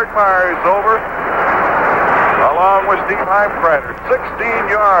 Ed Bergmeyer is over, along with Steve Heimkreiter. 16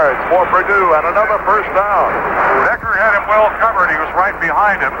 yards for Purdue and another first down. Becker had him well covered. He was right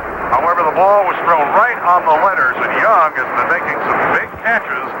behind him. However, the ball was thrown right on the letters, and Young has been making some big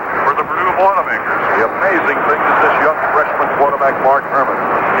catches for the Purdue Boilermakers. The amazing thing is this young freshman quarterback, Mark Herman.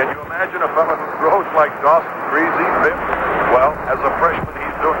 Can you imagine a fellow who throws like Dawson Greasy, Biff? Well, as a freshman,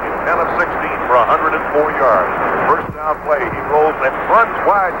 he's doing it. 10 of 16 for 104 yards. First down play, he rolls and runs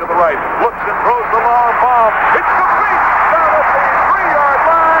wide to the right, looks and throws the long bomb. It's complete down at the 3-yard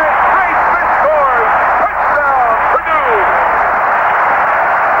line. Ray Smith scores. Touchdown, Purdue.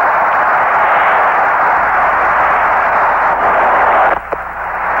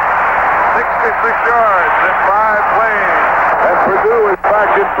 66 yards in 5 plays. And Purdue is back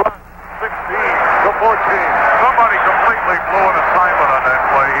in front, 16-14. Somebody completely blew an assignment on that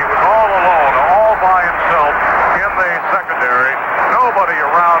play. He was all alone, all by himself in the secondary. Nobody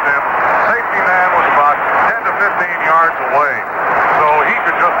around him. Safety man was about 10 to 15 yards away. So he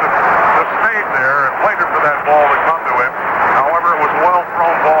could just have stayed there and waited for that ball to come to him. However, it was a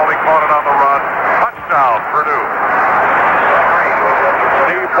well-thrown ball. He caught it on the run. Touchdown, Purdue.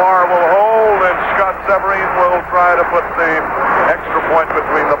 Steve Barr will hold, and Scott Severine will try to put the extra point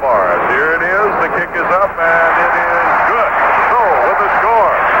between the bars. Here it is. The kick is up, and it is good. So, with the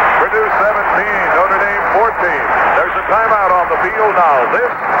score, Purdue 17, Notre Dame 14. There's a timeout on the field now.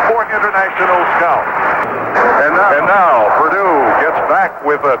 This for International Scout. And now Purdue gets back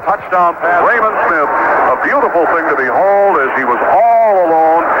with a touchdown pass. Raymond Smith, a beautiful thing to behold as he was all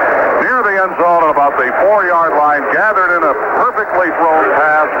alone near the end zone at about the 4-yard line, gathered in a perfectly thrown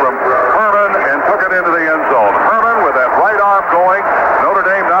pass from Herman and took it into the end zone. Herman with that right arm going. Notre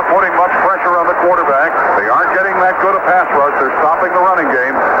Dame not putting much pressure on the quarterback. They aren't getting that good a pass rush. They're stopping the running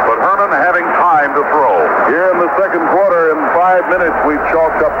game, but Herman having time to throw. Here in the second quarter, in 5 minutes, we've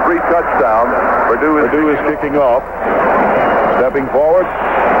chalked up 3 touchdowns. Purdue is kicking off. Stepping forward,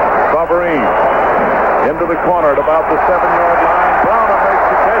 Severine into the corner at about the 7-yard line. Browner makes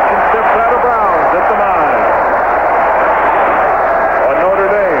the catch and steps out of bounds at the 9. On Notre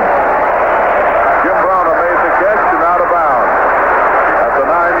Dame, Jim Browner made the catch and out of bounds at the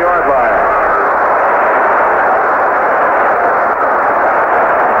 9-yard line.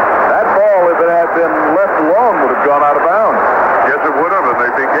 That ball, if it had been left alone, would have gone out of bounds.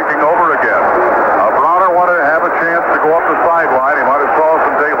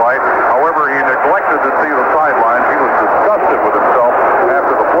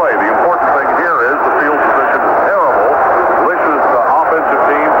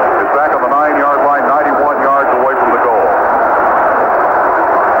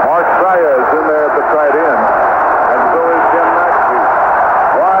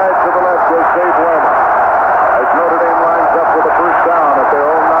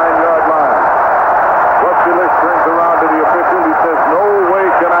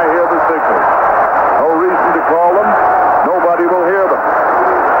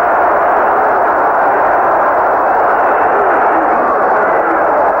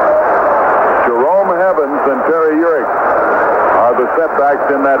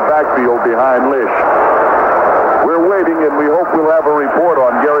 setbacks in that backfield behind Lish. We're waiting, and we hope we'll have a report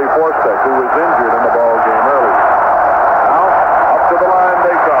on Gary Forstek, who was injured in the ball game early. Now, up to the line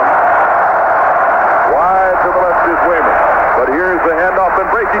they come. Wide to the left is Wayman. But here's the handoff, and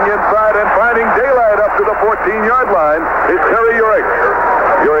breaking inside and finding daylight up to the 14-yard line is Terry Urick.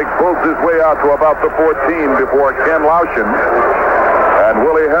 Urick pulls his way out to about the 14 before Ken Lauschen and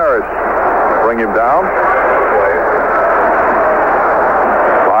Willie Harris bring him down.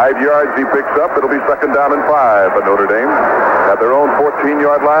 5 yards he picks up. It'll be second down and 5 at Notre Dame at their own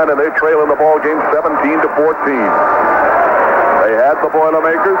 14-yard line, and they trail in the ball game 17-14. They had the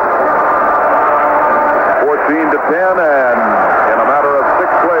Boilermakers 14-10, and in a matter of 6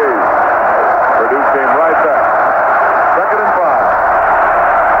 plays, Purdue came right back. Second and 5.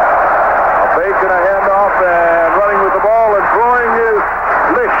 A fake and a handoff, and running with the ball and throwing is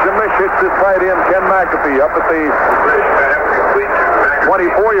Lish, and Lish hits his tight end Ken McAfee up at the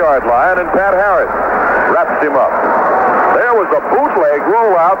 24-yard line, and Pat Harris wraps him up. There was a bootleg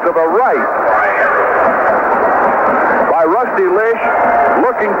rollout to the right by Rusty Lish,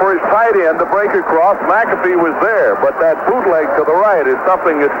 looking for his tight end to break across. McAfee was there, but that bootleg to the right is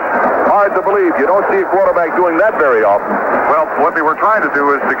something that's hard to believe. You don't see a quarterback doing that very often. Well, what they were trying to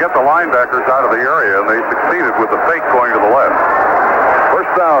do is to get the linebackers out of the area, and they succeeded with the fake going to the left.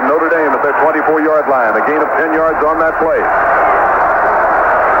 First down, Notre Dame at their 24-yard line. A gain of 10 yards on that play.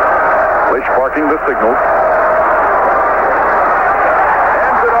 Lish barking the signal.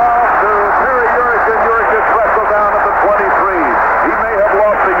 Hands it off to Terry Urick, and Urick is wrestled down at the 23. He may have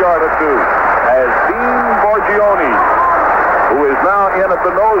lost a yard or two as Dean Borgione, who is now in at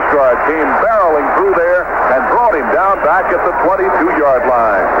the nose guard, came barreling through there and brought him down back at the 22-yard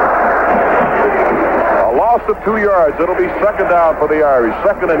line. A loss of 2 yards. It'll be second down for the Irish.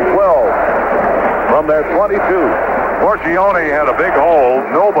 Second and 12 from their 22. Borgione had a big hole.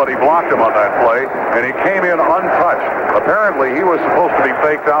 Nobody blocked him on that play, and he came in untouched. Apparently, he was supposed to be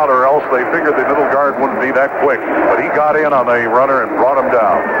faked out, or else they figured the middle guard wouldn't be that quick. But he got in on the runner and brought him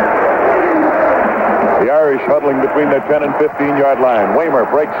down. The Irish huddling between their 10 and 15-yard line. Waymer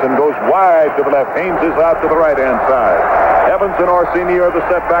breaks and goes wide to the left. Haynes is out to the right-hand side. Evans and Orsini are the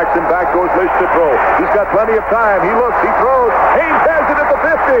setbacks, and back goes Lish to throw. He's got plenty of time. He looks, he throws. Haynes has it at the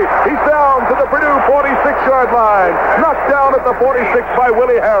 50. He's down to the Purdue 46-yard line. Knocked down at the 46 by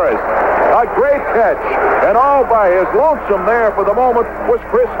Willie Harris. A great catch, and all by his lonesome there for the moment was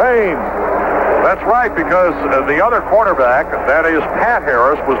Chris Haynes. That's right, because the other quarterback, that is Pat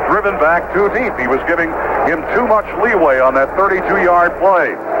Harris, was driven back too deep. He was giving him too much leeway on that 32-yard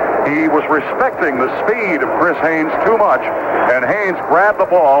play. He was respecting the speed of Chris Haynes too much, and Haynes grabbed the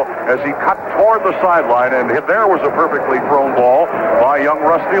ball as he cut toward the sideline, and there was a perfectly thrown ball by young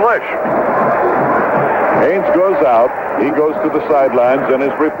Rusty Lish. Haynes goes out. He goes to the sidelines and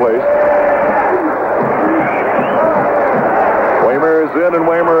is replaced. Waymer is in, and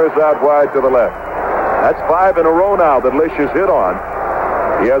Waymer is out wide to the left. That's 5 in a row now that Lish is hit on.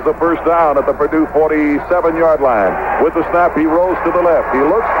 He has a first down at the Purdue 47-yard line. With the snap, he rolls to the left. He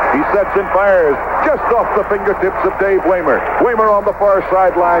looks, he sets and fires just off the fingertips of Dave Waymer. Waymer on the far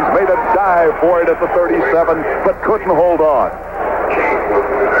sidelines made a dive for it at the 37, but couldn't hold on.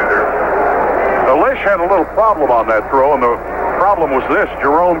 Lish had a little problem on that throw, and the problem was this: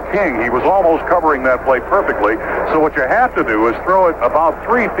 Jerome King. He was almost covering that play perfectly. So what you have to do is throw it about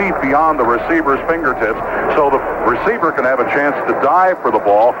 3 feet beyond the receiver's fingertips, so the receiver can have a chance to dive for the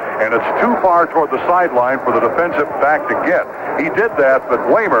ball, and it's too far toward the sideline for the defensive back to get. He did that, but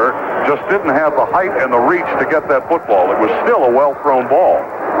Waymer just didn't have the height and the reach to get that football. It was still a well-thrown ball.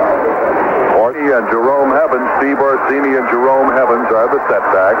 And Jerome Evans, Steve Orsini and Jerome Evans are the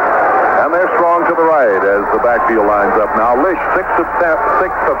setback. And they're strong to the right as the backfield lines up now. Lish, 6 of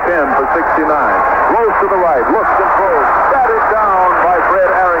 10 for 69. Rolls to the right, looks and throws. Batted down by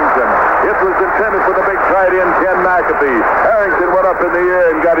Fred Arrington. It was intended for the big tight end, Ken McAfee. Arrington went up in the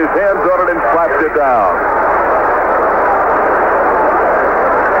air and got his hands on it and slapped it down.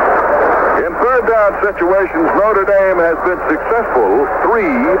 In third down situations, Notre Dame has been successful 3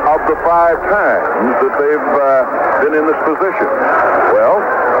 of the 5 times that they've been in this position. Well,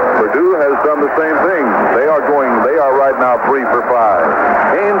 Purdue has done the same thing. They are right now 3 for 5.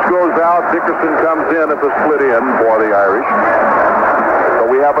 Haynes goes out. Dickerson comes in at the split end for the Irish. So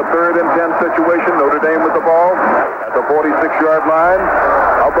we have a 3rd and 10 situation. Notre Dame with the ball at the 46-yard line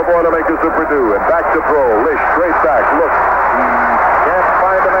of the Boilermakers of Purdue. And back to throw. Lish straight back. Looks. Can't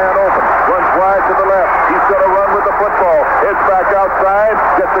find a man open. Runs wide to the left. He's going to run with the football. Heads back outside.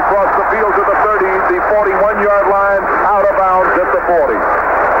 Gets across the field to the 30, the 41-yard line. Out of bounds at the 40.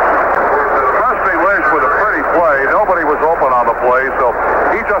 With a pretty play. Nobody was open on the play, so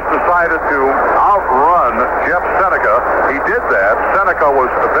he just decided to outrun Jeff Seneca. He did that. Seneca was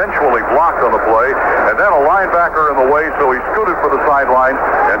eventually blocked on the play, and then a linebacker in the way, so he scooted for the sideline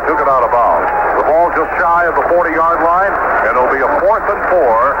and took it out of bounds. The ball just shy of the 40-yard line, and it'll be a 4th and 4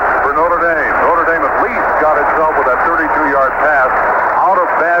 for Notre Dame. Notre Dame at least got itself with that 32-yard pass out of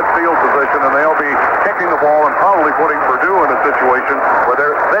bad field position, and they'll be kicking the ball and probably putting Purdue in a situation where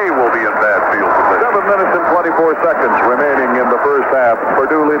they will be in bad field position. 7 minutes and 24 seconds remaining in the first half.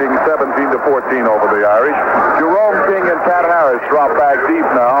 Purdue leading 17-14 over the Irish. Jerome King and Pat Harris drop back deep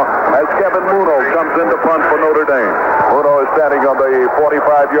now as Kevin Muno comes in to punt for Notre Dame. Muno is standing on the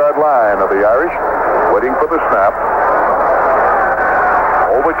 45-yard line of the Irish, waiting for the snap.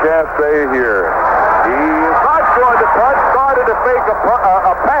 Overcast day here. He is not going to punt, started to fake a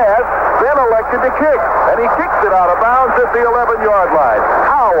pass, then elected to kick. And he kicks it out of bounds at the 11-yard line.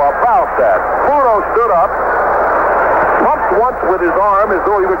 How about that? Muno stood up, pumped once with his arm as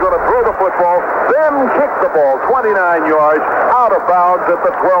though he was going to throw the football, then kicked the ball 29 yards out of bounds at the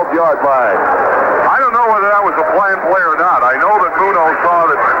 12-yard line. I don't know whether that was a planned play or not. I know that Muno saw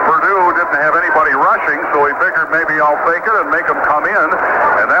that Purdue didn't have anybody rushing, so he figured maybe I'll fake it and make them come in,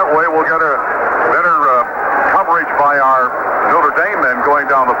 and that way we'll get a better coverage by our Notre Dame men going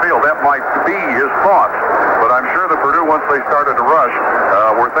down the field. That might be his thought, but I'm sure that Purdue, once they started to rush,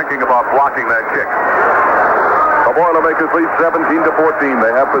 were thinking about blocking that kick. The Boilermakers lead 17-14.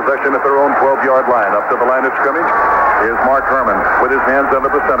 They have possession at their own 12-yard line. Up to the line of scrimmage is Mark Herman with his hands under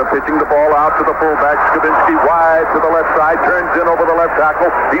the center, pitching the ball out to the fullback. Skavinsky wide to the left side, turns in over the left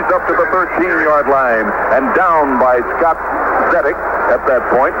tackle. He's up to the 13-yard line and down by Scott Zedek. At that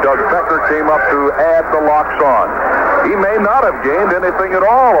point, Doug Becker came up to add the locks on. He may not have gained anything at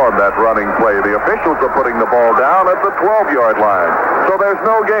all on that running play. The officials are putting the ball down at the 12-yard line. So there's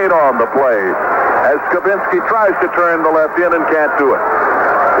no gain on the play as Skavinsky tries to turn the left in and can't do it.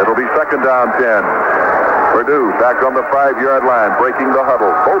 It'll be 2nd down 10. Purdue back on the 5-yard line, breaking the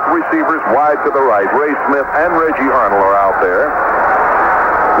huddle. Both receivers wide to the right. Ray Smith and Reggie Arnold are out there.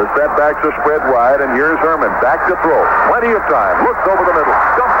 The setbacks are spread wide, and here's Herman back to throw. Plenty of time. Looks over the middle.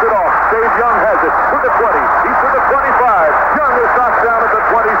 Dumps it off. Dave Young has it to the 20. He's to the 25. Young is knocked down at the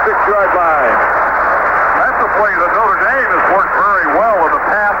 26-yard line. That's a play that Notre Dame has worked very well in the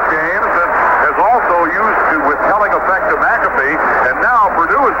past games and has also used with telling effect to McAfee, and now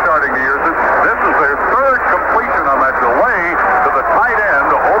Purdue is starting to use it. This is their 3rd completion on that delay to the tight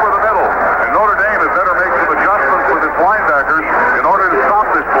end over the middle. And Notre Dame had better make some adjustments with its linebackers in order to stop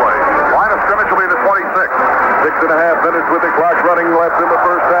this play. Line of scrimmage will be the 26. 6.5 minutes with the clock running left in the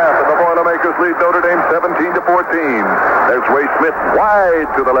first half, and the Boilermakers lead Notre Dame 17-14. There's Ray Smith wide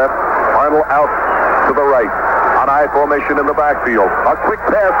to the left, Arnold out to the right. On I formation in the backfield. A quick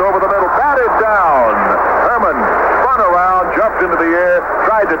pass over the middle, batted down. Herman spun around, jumped into the air,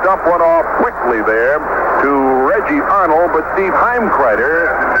 tried to dump one off quickly there to Reggie Arnold, but Steve Heimkreiter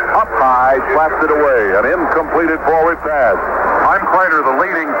up high slapped it away. An incompleted forward pass. Heimkreiter, the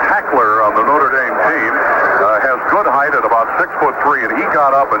leading tackler on the Notre Dame team, has good height at about 6'3", and he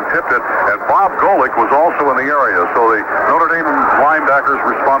got up and tipped it, and Bob Golick was also in the area, so the Notre Dame linebackers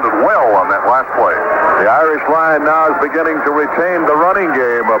responded well on that last play. The Irish line now is beginning to retain the running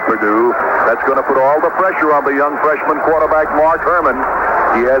game of Purdue. That's going to put all the pressure on the young freshman quarterback, Mark Herman.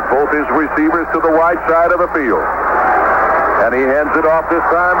 He has both his receivers to the wide side of the field. And he hands it off this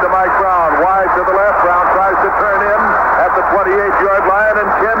time to Mike Brown. Wide to the left. Brown tries to turn in at the 28-yard line, and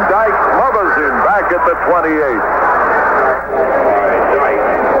Ken Dyke smothers him back at the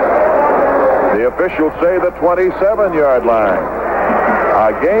 28. The officials say the 27-yard line.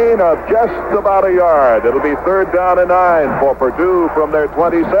 A gain of just about a yard. It'll be 3rd down and 9 for Purdue from their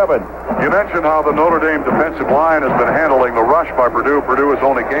 27. You mentioned how the Notre Dame defensive line has been handling the rush by Purdue. Purdue has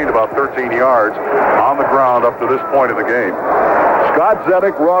only gained about 13 yards on the ground up to this point in the game. Scott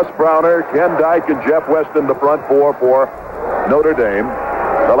Zedek, Ross Browner, Ken Dyke, and Jeff Weston, the front four for Notre Dame.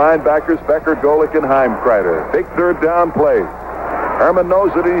 The linebackers, Becker, Golick, and Heimkreiter. Big 3rd down play. Herman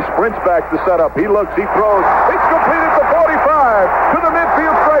knows it, and he sprints back to set up. He looks, he throws. It's completed to 45. To the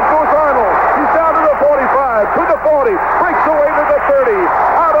midfield stripe goes Arnold. He's down to the 45, to the 40, breaks away to the 30.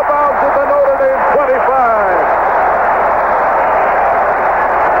 Out of bounds at the Notre Dame 25.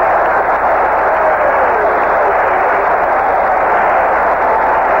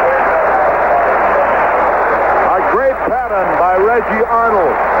 Reggie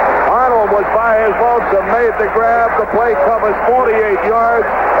Arnold. Arnold Jerome was by his lonesome, made the grab. The play covers 48 yards,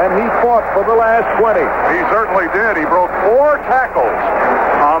 and he fought for the last 20. He certainly did. He broke 4 tackles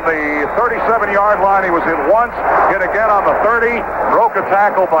on the 37-yard line. He was hit once, hit again on the 30, broke a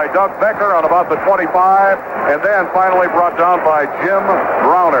tackle by Doug Becker on about the 25, and then finally brought down by Jim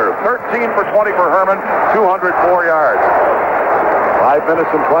Browner. 13 for 20 for Herman, 204 yards. 5 minutes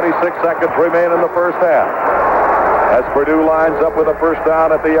and 26 seconds remain in the first half, as Purdue lines up with a first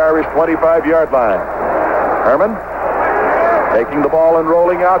down at the Irish 25-yard line. Herman taking the ball and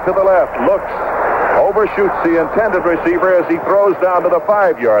rolling out to the left. Looks, overshoots the intended receiver as he throws down to the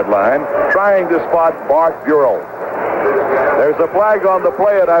 5-yard line, trying to spot Bart Burrell. There's a flag on the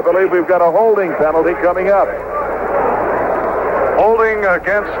play, and I believe we've got a holding penalty coming up. Holding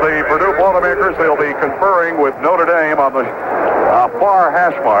against the Purdue Boilermakers. They'll be conferring with Notre Dame on the far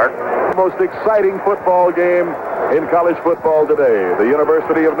hash mark. The most exciting football game in college football today. The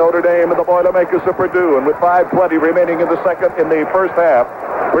University of Notre Dame and the Boilermakers of Purdue, and with 5:20 remaining in the first half,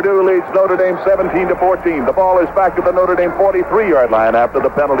 Purdue leads Notre Dame 17-14. The ball is back to the Notre Dame 43-yard line after the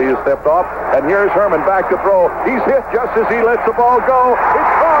penalty is stepped off, and here's Herman back to throw. He's hit just as he lets the ball go.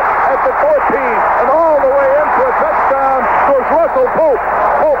 It's caught at the 14, and all the way into a touchdown goes Russell Pope.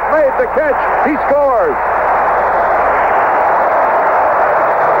 Pope made the catch. He scores.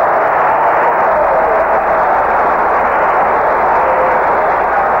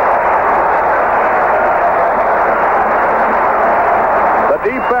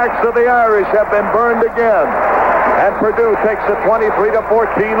 Defects of the Irish have been burned again, and Purdue takes a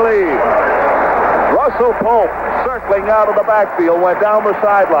 23-14 lead. Russell Pope, circling out of the backfield, went down the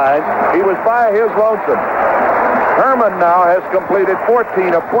sideline. He was by his lonesome. Herman now has completed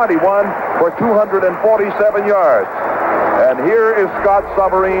 14 of 21 for 247 yards. And here is Scott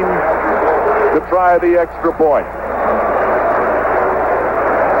Soverine to try the extra point.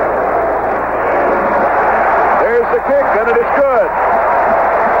 There's the kick, and it is good.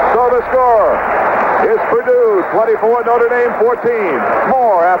 So the score is Purdue 24, Notre Dame 14.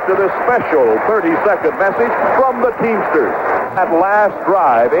 More after this special 30-second message from the Teamsters. That last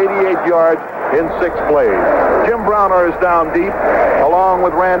drive, 88 yards in 6 plays. Jim Browner is down deep, along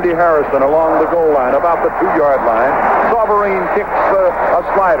with Randy Harrison along the goal line, about the 2-yard line. Soverine kicks a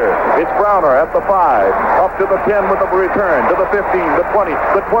slider. It's Browner at the 5, up to the 10 with a return, to the 15, the 20,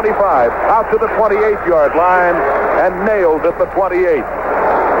 the 25, out to the 28-yard line, and nailed at the 28.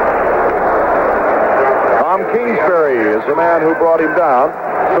 Tom Kingsbury is the man who brought him down,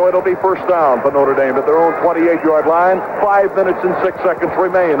 so it'll be first down for Notre Dame at their own 28-yard line. 5 minutes and 6 seconds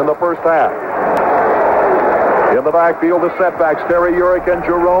remain in the first half. In the backfield, the setbacks, Terry Urick and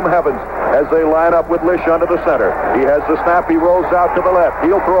Jerome Evans, as they line up with Lish under the center. He has the snap. He rolls out to the left.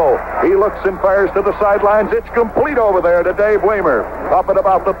 He'll throw. He looks and fires to the sidelines. It's complete over there to Dave Waymer. Up at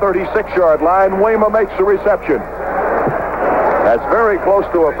about the 36-yard line, Waymer makes the reception. That's very close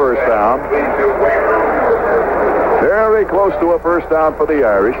to a first down. Very close to a first down for the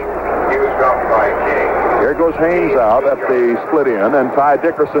Irish. Here goes Haynes out at the split in, and Ty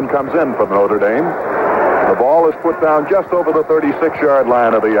Dickerson comes in for Notre Dame. The ball is put down just over the 36-yard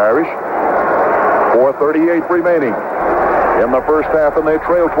line of the Irish. 4:38 remaining in the first half, and they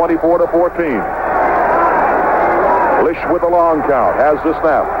trail 24-14. Lish with a long count, has the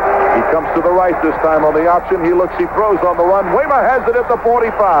snap. He comes to the right this time on the option. He looks, he throws on the run. Waymer has it at the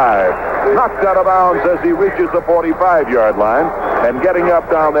 45. Knocked out of bounds as he reaches the 45-yard line. And getting up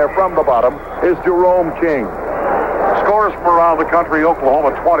down there from the bottom is Jerome King. Scores from around the country: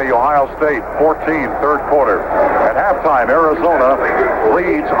 Oklahoma 20, Ohio State 14, third quarter. At halftime, Arizona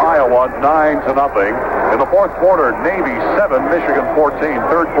leads Iowa 9-0. In the fourth quarter, Navy 7, Michigan 14.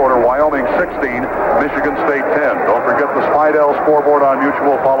 Third quarter, Wyoming 16, Michigan State 10. Don't forget the Spidell scoreboard on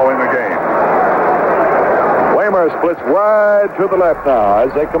Mutual following the game. Waymer splits wide to the left now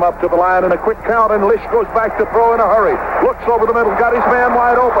as they come up to the line in a quick count, and Lish goes back to throw in a hurry. Looks over the middle, got his man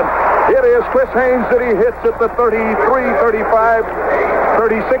wide open. It is Chris Haynes that he hits at the 33, 35,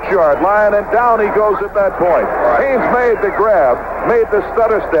 36-yard line, and down he goes at that point. Haynes made the grab, made the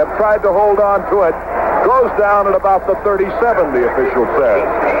stutter step, tried to hold on to it, goes down at about the 37, the official says.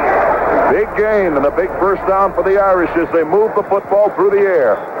 Big gain and a big first down for the Irish as they move the football through the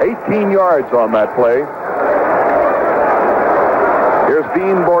air. 18 yards on that play. Here's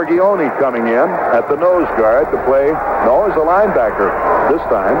Dean Borgione coming in at the nose guard to play. No, as a linebacker this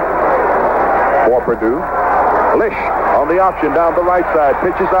time for Purdue. Lish on the option down the right side.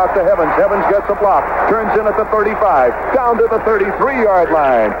 Pitches out to Evans. Evans gets a block. Turns in at the 35. Down to the 33-yard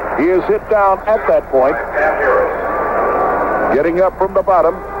line. He is hit down at that point. Getting up from the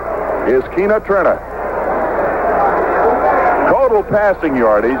bottom is Keena Turner. total passing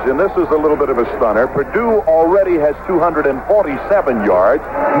yardage, and this is a little bit of a stunner. Purdue already has 247 yards.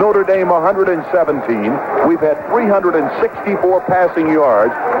 Notre Dame 117. We've had 364 passing yards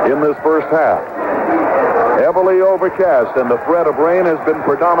in this first half. Heavily overcast, and the threat of rain has been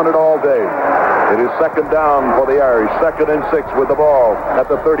predominant all day. It is second down for the Irish. 2nd and 6 with the ball at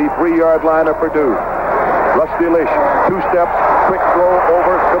the 33-yard line of Purdue. Rusty Lish, 2 steps, quick throw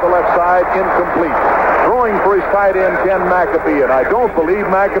over to the left side, incomplete. Throwing for his tight end, Ken McAfee, and I don't believe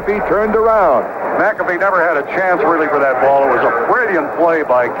McAfee turned around. McAfee never had a chance really for that ball. It was a brilliant play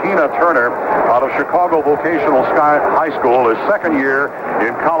by Notre out of Chicago Vocational High School, his second year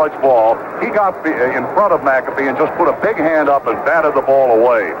in college ball. He got in front of McAfee and just put a big hand up and batted the ball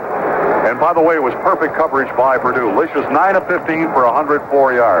away. And by the way, it was perfect coverage by Purdue. Lish is 9 of 15 for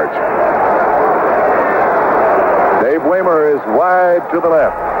 104 yards. Dave Waymer is wide to the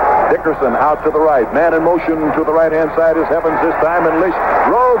left. Dickerson out to the right. Man in motion to the right-hand side is Evans this time, and Lish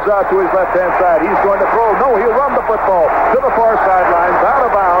rolls out to his left-hand side. He's going to throw. No, he'll run the football to the far sidelines, out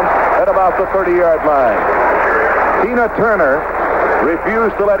of bounds at about the 30-yard line. Tina Turner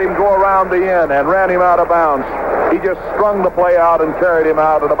refused to let him go around the end and ran him out of bounds. He just strung the play out and carried him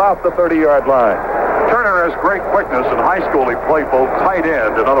out at about the 30-yard line. Turner has great quickness. In high school, he played both tight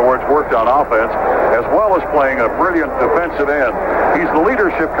end, in other words, worked on offense, as well as playing a brilliant defensive end. He's the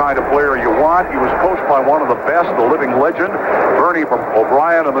leadership kind of player you want. He was coached by one of the best, the living legend, Bernie from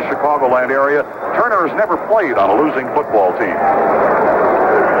O'Brien in the Chicagoland area. Turner has never played on a losing football team.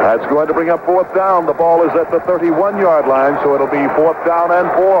 That's going to bring up 4th down. The ball is at the 31-yard line, so it'll be 4th down and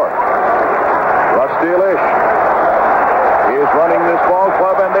 4. Rusty Lish is running this ball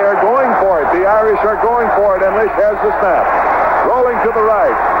club, and they are going for it. The Irish are going for it, and Lish has the snap. Rolling to the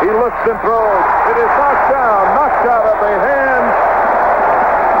right. He looks and throws. It is knocked out of the hands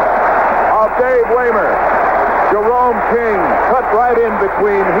of Dave Waymer. Jerome King cut right in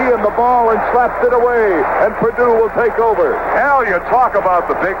between he and the ball and slapped it away, and Purdue will take over. Hell, you talk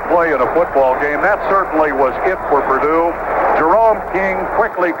about the big play in a football game. That certainly was it for Purdue. Jerome King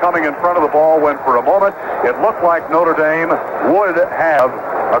quickly coming in front of the ball when for a moment it looked like Notre Dame would have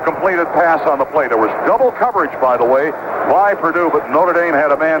a completed pass on the play. There was double coverage, by the way, by Purdue, but Notre Dame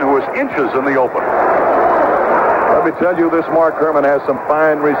had a man who was inches in the open. Let me tell you, this Mark Herman has some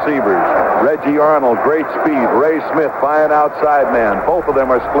fine receivers. Reggie Arnold, great speed. Ray Smith, fine outside man. Both of them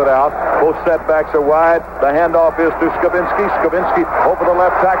are split out. Both setbacks are wide. The handoff is to Skavinsky. Skavinsky over the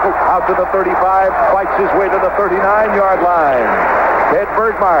left tackle, out to the 35, fights his way to the 39-yard line. Ted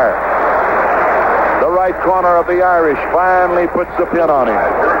Bergmeyer, the right corner of the Irish, finally puts the pin on him.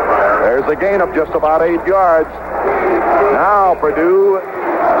 There's a gain of just about 8 yards. Now Purdue,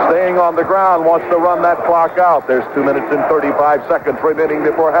 staying on the ground, wants to run that clock out. There's 2 minutes and 35 seconds remaining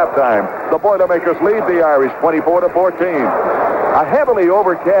before halftime. The Boilermakers lead the Irish 24-14. A heavily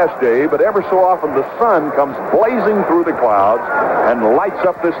overcast day, but ever so often the sun comes blazing through the clouds and lights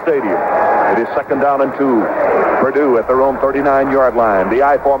up this stadium. It is 2nd down and 2. Purdue at their own 39-yard line. The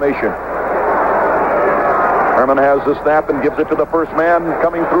I formation. Herman has the snap and gives it to the first man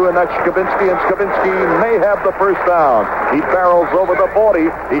coming through, and that's Skavinsky, and Skavinsky may have the first down. He barrels over the 40.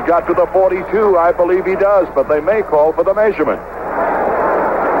 He got to the 42. I believe he does, but they may call for the measurement.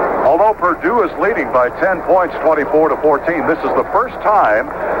 Although Purdue is leading by 10 points, 24-14, this is the first time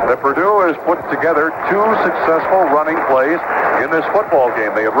that Purdue has put together 2 successful running plays in this football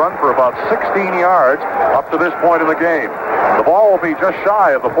game. They have run for about 16 yards up to this point in the game. The ball will be just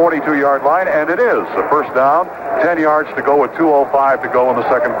shy of the 42-yard line, and it is a first down, 10 yards to go with 2:05 to go in the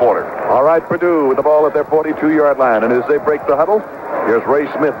second quarter. All right, Purdue with the ball at their 42-yard line, and as they break the huddle, here's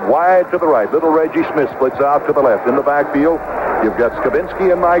Ray Smith wide to the right. Little Reggie Smith splits out to the left. In the backfield, you've got Skavinsky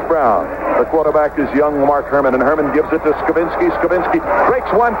and Mike Brown. The quarterback is young Mark Herman, and Herman gives it to Skavinsky. Skavinsky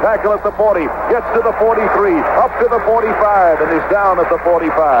breaks one tackle at the 40, gets to the 43, up to the 45, and is down at the 45.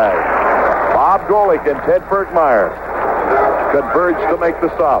 Bob Golick and Ted Bergmeyer converge to make the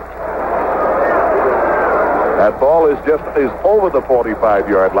stop. That ball is over the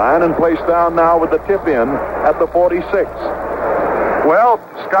 45-yard line and placed down now with the tip in at the 46. Well,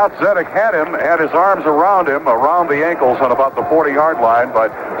 Scott Zedek had his arms around him, around the ankles on about the 40-yard line,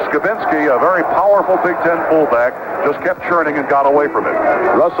 but Skavinsky, a very powerful Big Ten fullback, just kept churning and got away from it.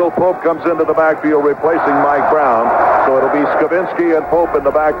 Russell Pope comes into the backfield replacing Mike Brown, so it'll be Skavinsky and Pope in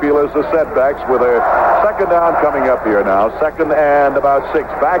the backfield as the setbacks with a second down coming up here now. 2nd and about 6.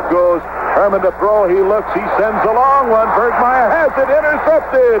 Back goes Herman to throw. He looks. He sends a long one. Bergmeyer has it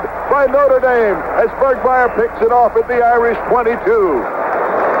intercepted by Notre Dame as Bergmeyer picks it off at the Irish 22.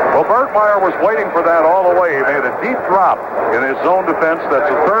 Well, Bergmeyer was waiting for that all the way. He made a deep drop in his zone defense. That's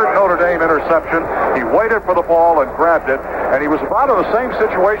the third Notre Dame interception. He waited for the ball and grabbed it, and he was about in the same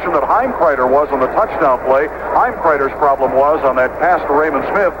situation that Heimkreiter was on the touchdown play. Heimkreiter's problem was on that pass to Raymond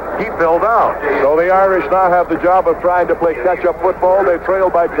Smith, he fell down. So the Irish now have the job of trying to play catch-up football. They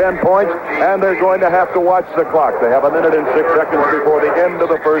trail by 10 points, and they're going to have to watch the clock. They have a minute and 6 seconds before the end of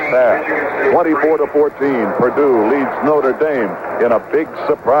the first half. 24-14, Purdue leads Notre Dame in a big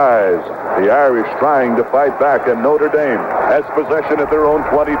surprise. The Irish trying to fight back, and Notre Dame has possession at their own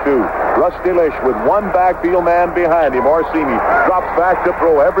 22. Rusty Lish with one backfield man behind him. Orsini drops back to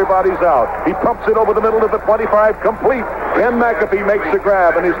throw. Everybody's out. He pumps it over the middle of the 25, complete. Ken McAfee makes the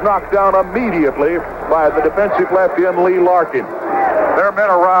grab and is knocked down immediately by the defensive left end, Lee Larkin. There are men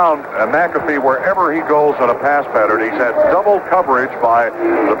around McAfee wherever he goes on a pass pattern. He's had double coverage by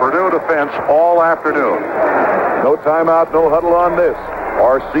the Purdue defense all afternoon. No timeout, no huddle on this.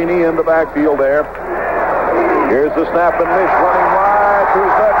 Orsini in the backfield there. Here's the snap, and Lish running wide to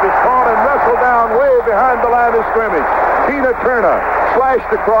his left is caught and wrestled down way behind the line of scrimmage. Tina Turner slashed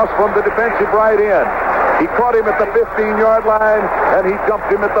across from the defensive right end. He caught him at the 15-yard line, and he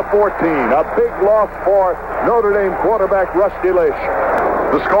dumped him at the 14. A big loss for Notre Dame quarterback Rusty Lish.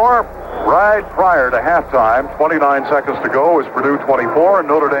 The score right prior to halftime, 29 seconds to go, is Purdue 24 and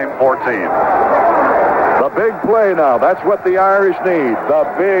Notre Dame 14. The big play now. That's what the Irish need. The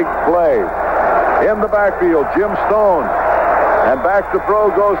big play. In the backfield, Jim Stone. And back to throw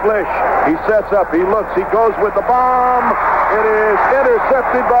goes Lish. He sets up. He looks. He goes with the bomb. It is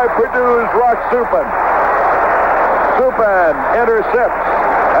intercepted by Purdue's Rock Supin. Supin intercepts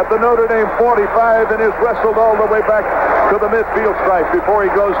at the Notre Dame 45 and is wrestled all the way back to the midfield stripe before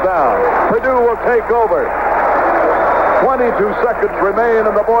he goes down. Purdue will take over. 22 seconds remain,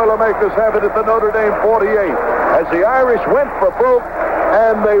 and the Boilermakers have it at the Notre Dame 48 as the Irish went for broke,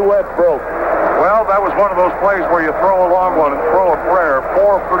 and they went broke. Well, that was one of those plays where you throw a long one and throw a prayer.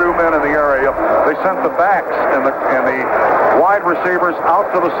 4 Purdue men in the area. They sent the backs and the wide receivers out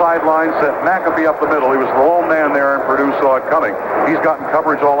to the sidelines, sent McAfee up the middle. He was the lone man there, and Purdue saw it coming. He's gotten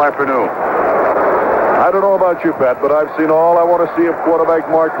coverage all afternoon. I don't know about you, Pat, but I've seen all I want to see of quarterback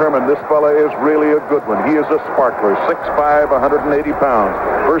Mark Herman. This fella is really a good one. He is a sparkler, 6'5", 180 pounds.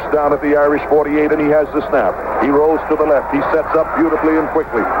 First down at the Irish 48, and he has the snap. He rolls to the left. He sets up beautifully and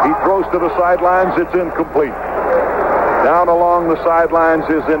quickly. He throws to the sidelines. It's incomplete. Down along the sidelines,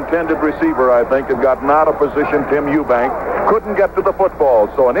 his intended receiver, I think, had gotten out of position. Tim Eubank couldn't get to the football,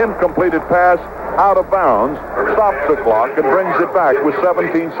 so an incompleted pass out of bounds stops the clock and brings it back with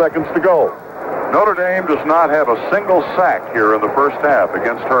 17 seconds to go. Notre Dame does not have a single sack here in the first half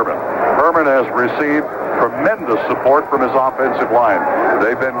against Herman. Herman has received tremendous support from his offensive line.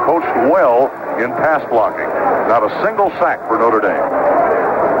 They've been coached well in pass blocking. Not a single sack for Notre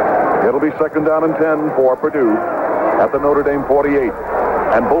Dame. It'll be second down and 10 for Purdue at the Notre Dame 48.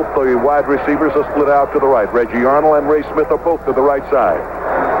 And both the wide receivers are split out to the right. Reggie Arnold and Ray Smith are both to the right side.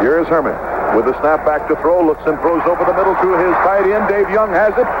 Here's Herman. With the snap back to throw, looks and throws over the middle to his tight end. Dave Young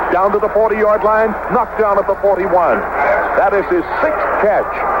has it down to the 40-yard line, knocked down at the 41. That is his 6th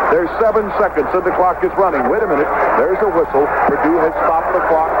catch. There's 7 seconds, and the clock is running. Wait a minute. There's a whistle. Purdue has stopped the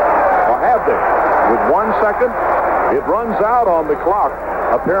clock. Or have they? With 1 second, it runs out on the clock.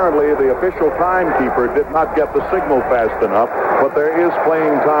 Apparently, the official timekeeper did not get the signal fast enough, but there is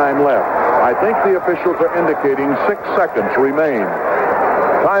playing time left. I think the officials are indicating 6 seconds remain.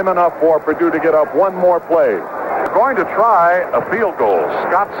 Time enough for Purdue to get up one more play. They're going to try a field goal.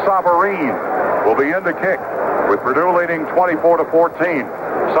 Scott Savarine will be in to kick, with Purdue leading 24-14.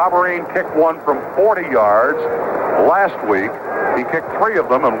 Savarine kicked one from 40 yards last week. He kicked 3 of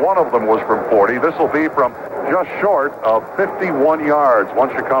them, and 1 of them was from 40. This will be from just short of 51 yards,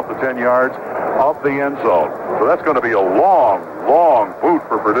 once you count the 10 yards of the end zone. So that's going to be a long, long boot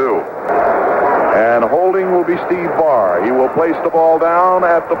for Purdue. And holding will be Steve Barr. He will place the ball down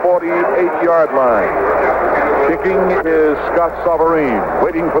at the 48-yard line. Kicking is Scott Savarine,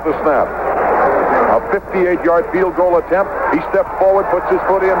 waiting for the snap. A 58-yard field goal attempt. He steps forward, puts his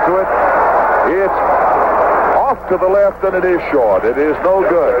foot into it. It's off to the left, and it is short. It is no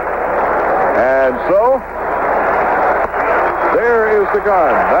good. And so, there is the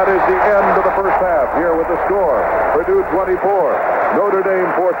gun. That is the end of the first half here with the score. Purdue 24, Notre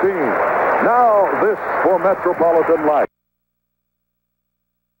Dame 14. Now this for Metropolitan Life.